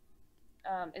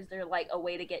 Is there like a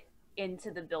way to get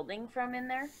into the building from in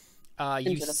there?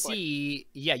 You see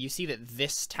that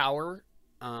this tower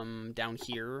down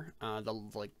here, the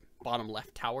like bottom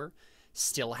left tower,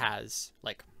 still has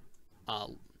like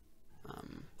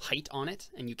height on it,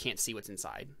 and you can't see what's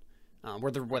inside.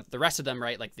 Where the rest of them,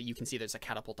 right, like you can see there's a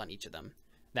catapult on each of them.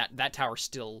 That tower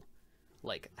still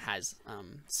like has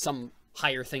some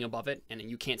higher thing above it, and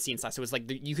you can't see inside. So it's like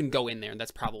you can go in there, and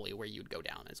that's probably where you'd go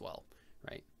down as well,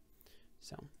 right?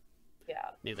 So yeah,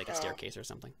 maybe like a staircase or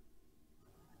something.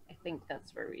 I think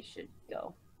that's where we should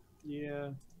go. Yeah.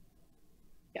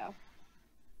 Yeah.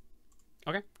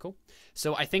 Okay, cool.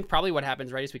 So I think probably what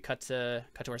happens, right, is we cut to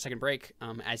our second break.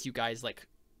 As you guys like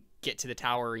get to the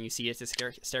tower and you see it's a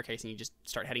staircase, and you just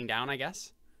start heading down, I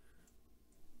guess.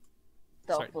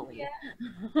 Stealthily.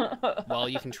 Well,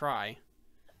 you can try.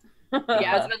 Yeah,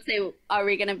 I was about to say, are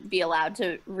we gonna be allowed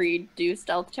to redo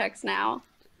stealth checks now?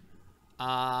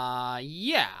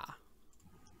 Yeah.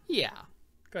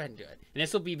 Go ahead and do it. And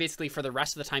this will be basically for the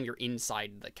rest of the time you're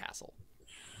inside the castle.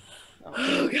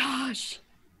 Oh gosh.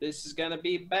 This is gonna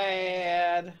be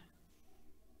bad.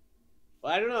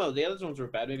 Well, I don't know. The other ones were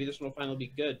bad. Maybe this one will finally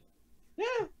be good.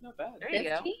 Yeah, not bad. There you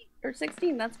go. 15 or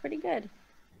 16, that's pretty good.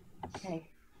 Okay.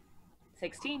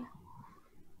 16.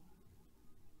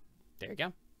 There you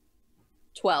go.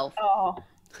 12. Oh.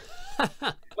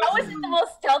 I wasn't the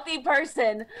most stealthy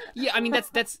person. Yeah, I mean it's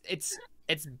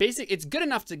basic. It's good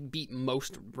enough to beat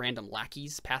most random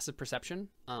lackeys' passive perception.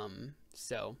 But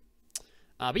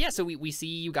yeah, so we see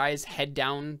you guys head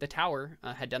down the tower,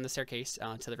 head down the staircase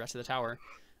to the rest of the tower,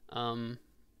 and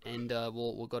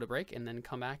we'll go to break and then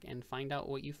come back and find out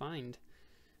what you find.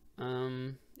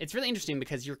 It's really interesting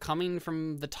because you're coming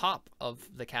from the top of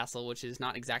the castle, which is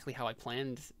not exactly how I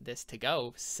planned this to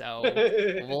go. So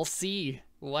we'll see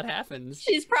what happens.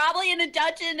 She's probably in a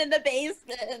dungeon in the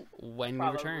basement. When we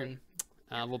return.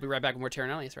 We'll be right back with more Terra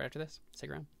Nullius right after this.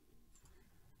 Stick around.